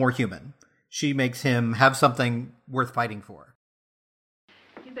him more human. She makes him have something worth fighting for.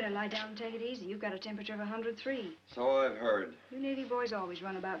 You better lie down and take it easy. You've got a temperature of 103. So I've heard. You Navy boys always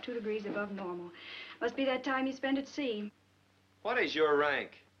run about 2 degrees above normal. Must be that time you spend at sea. What is your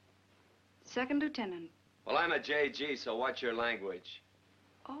rank? Second lieutenant. Well, I'm a JG, so what's your language?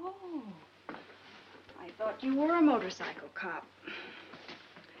 Oh. I thought you were a motorcycle cop.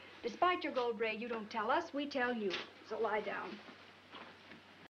 Despite your gold braid, you don't tell us, we tell you. So lie down.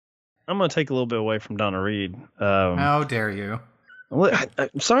 I'm going to take a little bit away from Donna Reed. How dare you?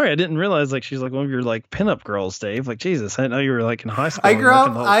 I'm sorry, I didn't realize like she's like one of your like pinup girls, Dave. Like Jesus, I didn't know you were like in high school.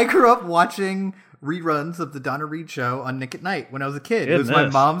 I grew up watching reruns of the Donna Reed show on Nick at Night when I was a kid. Goodness. It was my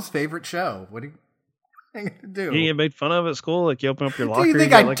mom's favorite show. What are you going to do? You get made fun of at school? Like you open up your locker. Do you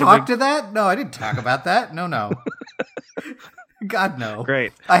think got, I like, talked to that? No, I didn't talk about that. No. God, no.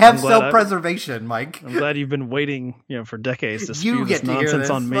 Great. I have self-preservation, Mike. I'm glad you've been waiting, for decades to You spew this get to hear nonsense this,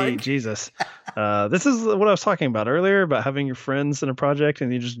 on me. Mike. Jesus. This is what I was talking about earlier about having your friends in a project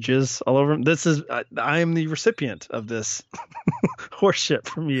and you just jizz all over them. This is, I am the recipient of this horseshit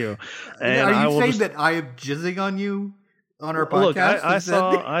from you. And are you saying that I am jizzing on you on our podcast?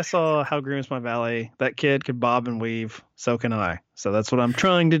 Look, I saw How Green Is My Valley. That kid could bob and weave. So can I. So that's what I'm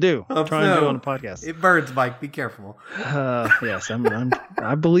trying to do. I'm trying to do on a podcast. It burns, Mike. Be careful. Yes,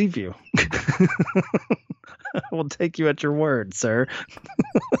 I believe you. I will take you at your word, sir.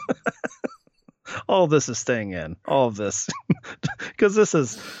 All of this is staying in. All of this. Because this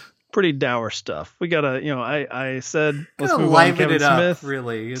is pretty dour stuff. We gotta, I said let's move on to Kevin Smith.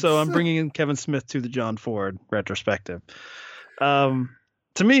 Really. So I'm bringing in Kevin Smith to the John Ford retrospective.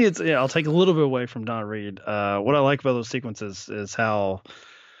 To me, it's I'll take a little bit away from Donna Reed. What I like about those sequences is how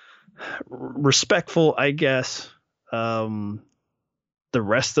respectful, I guess, the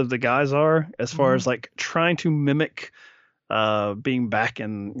rest of the guys are as far as like trying to mimic being back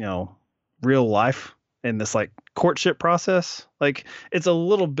in real life in this like courtship process. Like it's a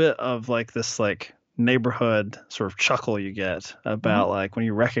little bit of like this like neighborhood sort of chuckle you get about like when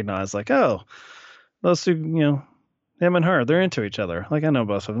you recognize like, oh, those two, him and her, they're into each other. Like I know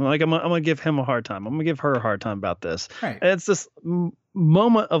both of them. Like I'm gonna give him a hard time. I'm gonna give her a hard time about this. Right. And it's this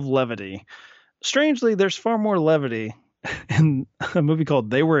moment of levity. Strangely, there's far more levity in a movie called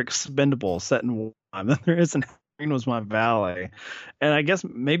They Were Expendable set in war than there is in Green Was My Valley. And I guess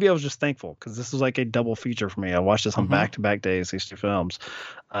maybe I was just thankful because this was like a double feature for me. I watched this on back-to-back days, these two films.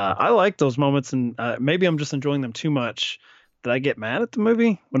 I like those moments, and maybe I'm just enjoying them too much. Did I get mad at the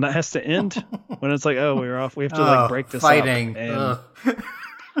movie when that has to end? When it's like, oh, we're off. We have to like break this fighting. up.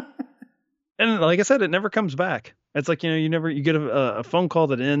 And like I said, it never comes back. It's like, you get a phone call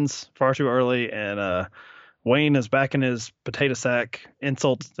that ends far too early, and Wayne is back in his potato sack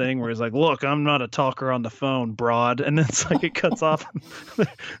insult thing where he's like, look, I'm not a talker on the phone, broad. And it's like it cuts off.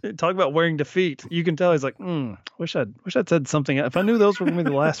 Talk about wearing defeat. You can tell he's like, wish I'd said something. If I knew those were going to be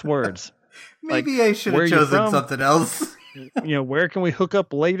the last words. Maybe like, I should have chosen something else. Where can we hook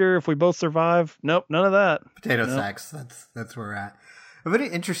up later if we both survive? Nope, none of that. Potato sacks. That's where we're at. Very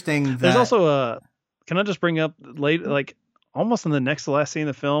interesting. That... There's also can I just bring up late, like almost in the next to last scene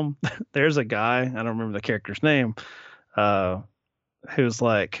of the film, there's a guy, I don't remember the character's name, who's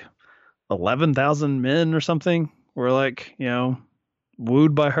like 11,000 men or something were like,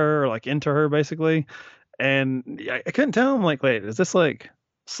 wooed by her or like into her basically. And I couldn't tell him like, wait, is this like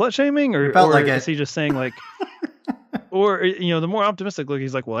slut shaming or like is he just saying like, or, the more optimistic look,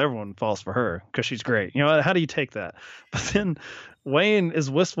 he's like, well, everyone falls for her because she's great. How do you take that? But then Wayne is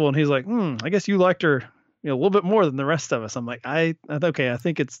wistful and he's like, I guess you liked her a little bit more than the rest of us. I'm like, okay, I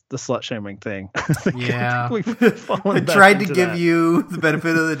think it's the slut shaming thing. Yeah. I tried to give you the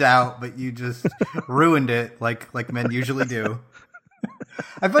benefit of the doubt, but you just ruined it like men usually do.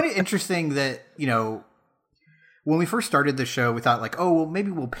 I find it interesting that, when we first started the show, we thought like, oh, well, maybe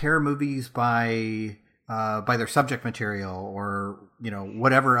we'll pair movies by their subject material or,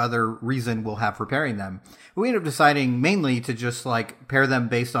 whatever other reason we'll have for pairing them. But we ended up deciding mainly to just like pair them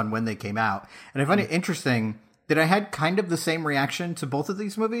based on when they came out. And I find it interesting that I had kind of the same reaction to both of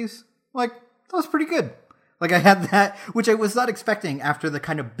these movies. Like, that was pretty good. Like I had that, which I was not expecting after the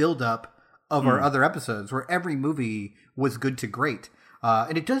kind of build-up of our other episodes where every movie was good to great.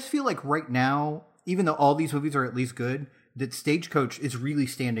 And it does feel like right now, even though all these movies are at least good, that Stagecoach is really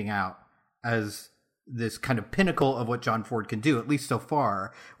standing out as this kind of pinnacle of what John Ford can do, at least so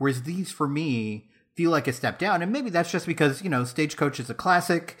far. Whereas these, for me, feel like a step down. And maybe that's just because, Stagecoach is a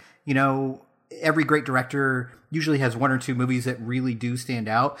classic. Every great director usually has one or two movies that really do stand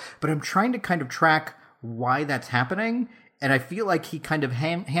out. But I'm trying to kind of track why that's happening. And I feel like he kind of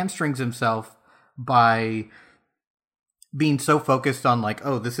hamstrings himself by being so focused on like,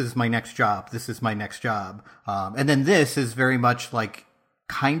 oh, this is my next job. This is my next job. And then this is very much like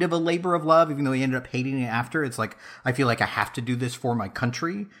kind of a labor of love, even though he ended up hating it after. It's like, I feel like I have to do this for my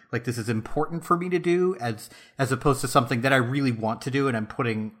country. Like this is important for me to do as opposed to something that I really want to do and I'm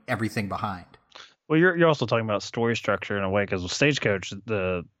putting everything behind. Well, you're also talking about story structure in a way, because with Stagecoach,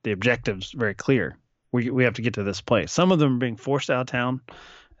 the objective's very clear. We have to get to this place. Some of them are being forced out of town,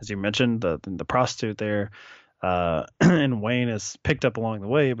 as you mentioned, the prostitute there. And Wayne is picked up along the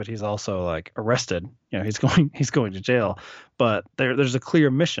way, but he's also like arrested. He's going to jail. But there's a clear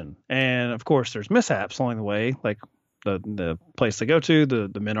mission, and of course there's mishaps along the way, like the place they go to,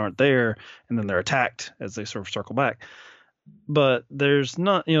 the men aren't there, and then they're attacked as they sort of circle back. But there's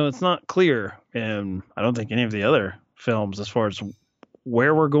not, it's not clear, and I don't think any of the other films as far as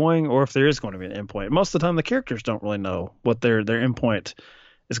where we're going or if there is going to be an endpoint. Most of the time, the characters don't really know what their endpoint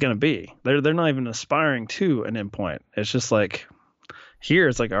is going to be. They're not even aspiring to an endpoint. It's just like here,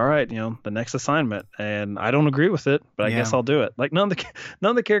 it's like, all right, the next assignment, and I don't agree with it, but I guess I'll do it. Like none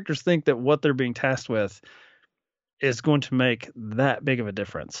of the characters think that what they're being tasked with is going to make that big of a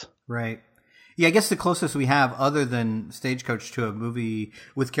difference. Right. Yeah, I guess the closest we have, other than Stagecoach, to a movie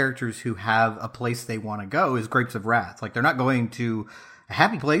with characters who have a place they want to go is Grapes of Wrath. Like they're not going to a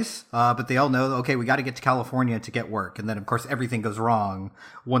happy place, but they all know, okay, we got to get to California to get work. And then, of course, everything goes wrong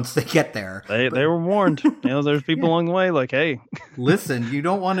once they get there. They were warned. There's people along the way like, hey. Listen, you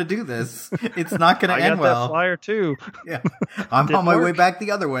don't want to do this. It's not going to end well. I got that flyer, too. Yeah, I'm on my way back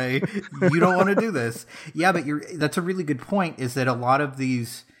the other way. You don't want to do this. Yeah, but that's a really good point, is that a lot of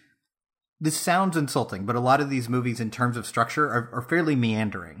these... This sounds insulting, but a lot of these movies in terms of structure are fairly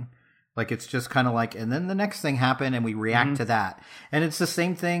meandering. Like it's just kind of like, and then the next thing happened and we react to that. And it's the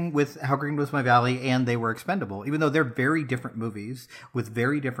same thing with How Green Was My Valley and They Were Expendable. Even though they're very different movies with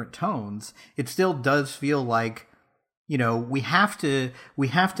very different tones, it still does feel like, we have to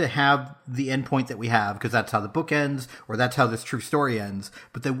have the endpoint that we have because that's how the book ends or that's how this true story ends.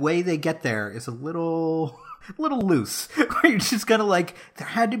 But the way they get there is a little loose. Where you're just kind of like, there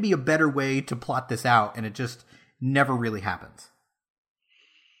had to be a better way to plot this out, and it just never really happens.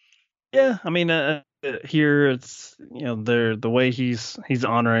 Yeah, I mean, here it's the way he's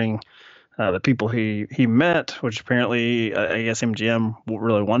honoring the people he met, which apparently I guess MGM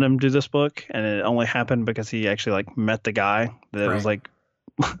really wanted him to do this book, and it only happened because he actually like met the guy that was like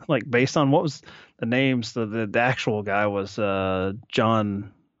based on what was the names. The actual guy was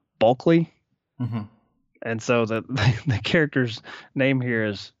John Bulkley. Mm-hmm. And so the character's name here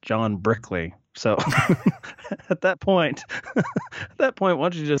is John Brickley. So at that point, why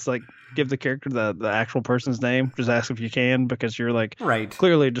don't you just like give the character the actual person's name? Just ask if you can, because you're like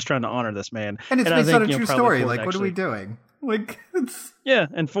clearly just trying to honor this man. And it's based on a true story. Ford, like, what are we doing? Like, yeah,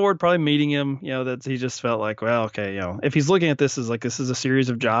 and Ford probably meeting him, that he just felt like, well, okay, if he's looking at this as like this is a series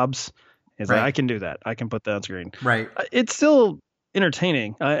of jobs, he's like, I can do that. I can put that on screen. Right. It's still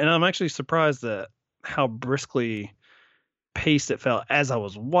entertaining, and I'm actually surprised that how briskly paced it felt as I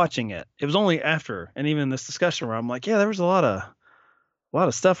was watching it. It was only after, and even in this discussion where I'm like, yeah, there was a lot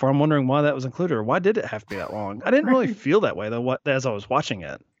of stuff where I'm wondering why that was included, or why did it have to be that long? I didn't really feel that way though. As I was watching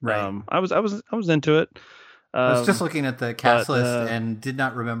it, I was into it. I was just looking at the cast list and did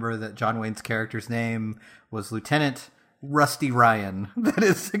not remember that John Wayne's character's name was Lieutenant Rusty Ryan. That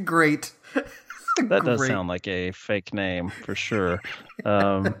is a great. That does sound like a fake name for sure.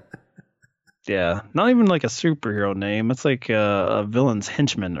 Yeah, not even like a superhero name. It's like a villain's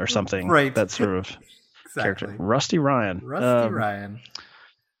henchman or something. Right. That sort of character. Rusty Ryan. Ryan.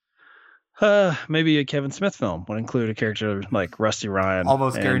 Maybe a Kevin Smith film would include a character like Rusty Ryan.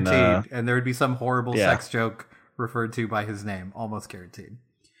 Almost guaranteed. And there would be some horrible sex joke referred to by his name. Almost guaranteed.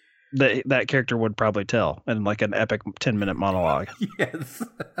 That character would probably tell in like an epic 10-minute monologue. Yes.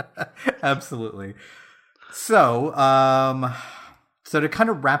 Absolutely. So to kind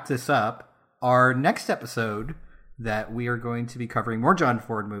of wrap this up, our next episode that we are going to be covering more John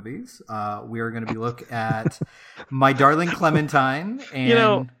Ford movies. We are going to be looking at My Darling Clementine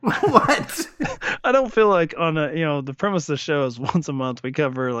and what? I don't feel like on the premise of the show is once a month we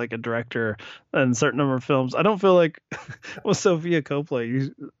cover like a director and a certain number of films. I don't feel like with Sofia Coppola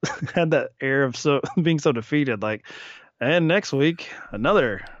you had that air of being so defeated. Like, and next week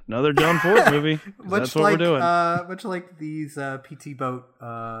another John Ford movie. That's what we're doing. Much like these PT Boat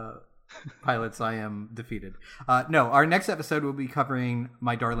Pilots, I am defeated. No, our next episode will be covering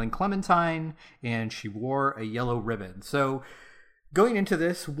My Darling Clementine and She Wore a Yellow Ribbon. So going into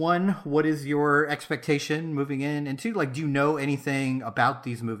this, one, what is your expectation moving in? And two, like, do you know anything about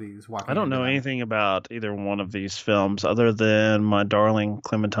these movies? I don't know anything about either one of these films other than My Darling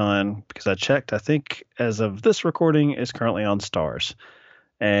Clementine, because I checked. I think as of this recording is currently on Stars.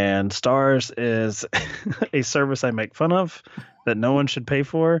 And Stars is a service I make fun of that no one should pay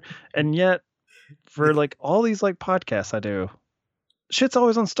for. And yet, for like all these like podcasts I do, shit's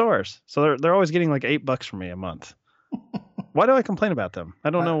always on Stars. So they're always getting like $8 from me a month. Why do I complain about them? I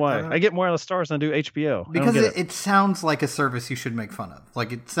don't know why. I get more out of Stars than I do HBO. Because it sounds like a service you should make fun of.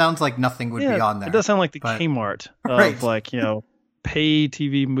 Like, it sounds like nothing would be on there. It does sound like the Kmart of like, pay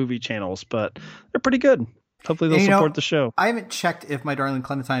TV movie channels, but they're pretty good. Hopefully they'll support the show. I haven't checked if My Darling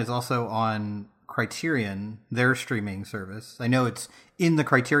Clementine is also on Criterion, their streaming service. I know it's in the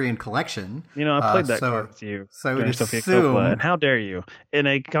Criterion collection. I played that card with you. So during Sophia Coppola, and how dare you? In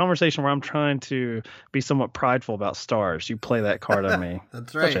a conversation where I'm trying to be somewhat prideful about Stars, you play that card on me.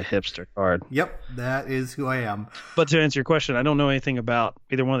 That's right. Such a hipster card. Yep, that is who I am. But to answer your question, I don't know anything about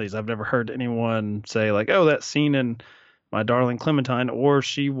either one of these. I've never heard anyone say like, oh, that scene in My Darling Clementine or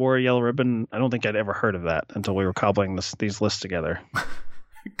She Wore a Yellow Ribbon. I don't think I'd ever heard of that until we were cobbling these lists together.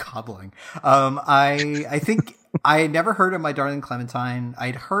 Cobbling. I think I had never heard of My Darling Clementine.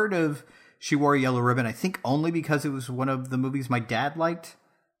 I'd heard of She Wore a Yellow Ribbon, I think only because it was one of the movies my dad liked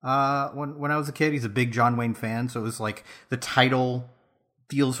when I was a kid. He's a big John Wayne fan, so it was like the title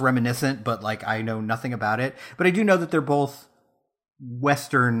feels reminiscent, but like I know nothing about it. But I do know that they're both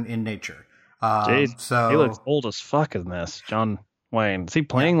Western in nature. So he looks old as fuck in this. John Wayne. Is he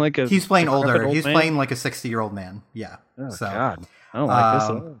playing like a... He's playing older. He's playing like a 60-year-old man. Yeah. Oh, God. I don't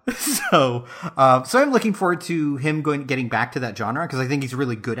like this at all. So I'm looking forward to him getting back to that genre because I think he's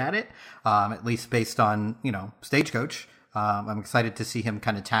really good at it, at least based on, Stagecoach. I'm excited to see him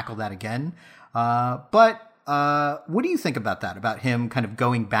kind of tackle that again. But what do you think about that? About him kind of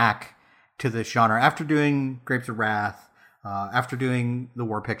going back to this genre after doing Grapes of Wrath, after doing the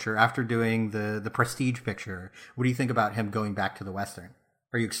War Picture, after doing the Prestige Picture? What do you think about him going back to the Western?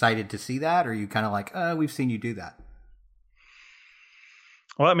 Are you excited to see that? Or are you kind of like, we've seen you do that?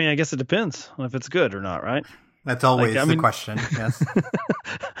 Well, I mean, I guess it depends on if it's good or not, right? That's always the question, yes.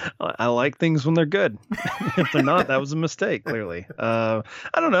 I like things when they're good. If they're not, that was a mistake, clearly. I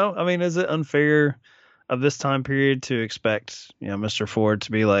don't know. I mean, is it unfair of this time period to expect, Mr. Ford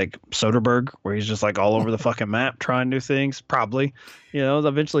to be like Soderbergh, where he's just like all over the fucking map trying new things? Probably.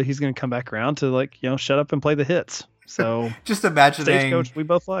 Eventually he's going to come back around to like, shut up and play the hits. So just imagining Stagecoach, we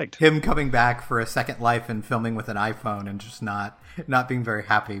both liked him coming back for a second life and filming with an iPhone and just not being very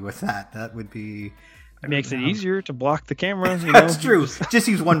happy with that. That would be... It makes it easier to block the camera. That's true. Just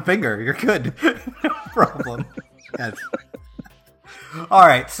use one finger. You're good. No problem. Yes. All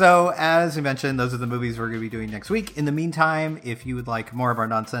right. So as we mentioned, those are the movies we're going to be doing next week. In the meantime, if you would like more of our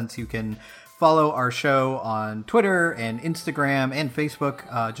nonsense, you can follow our show on Twitter and Instagram and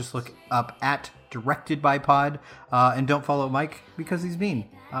Facebook. Just look up at Directed by Pod, and don't follow Mike because he's mean.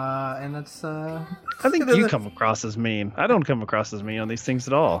 And that's. I think you come across as mean. I don't come across as mean on these things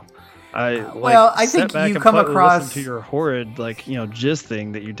at all. I think you come across listen to your horrid, jizz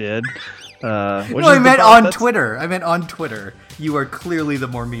thing that you did. I meant on Twitter. I meant on Twitter. You are clearly the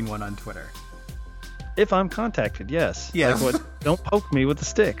more mean one on Twitter. If I'm contacted, yes. Yes. Don't poke me with a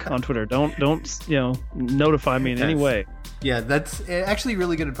stick on Twitter. Don't notify me in any way. Yeah, that's actually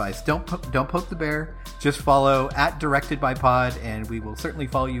really good advice. Don't poke the bear. Just follow at Directed by Pod, and we will certainly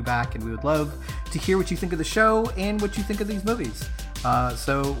follow you back. And we would love to hear what you think of the show and what you think of these movies.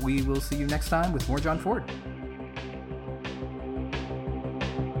 So we will see you next time with more John Ford.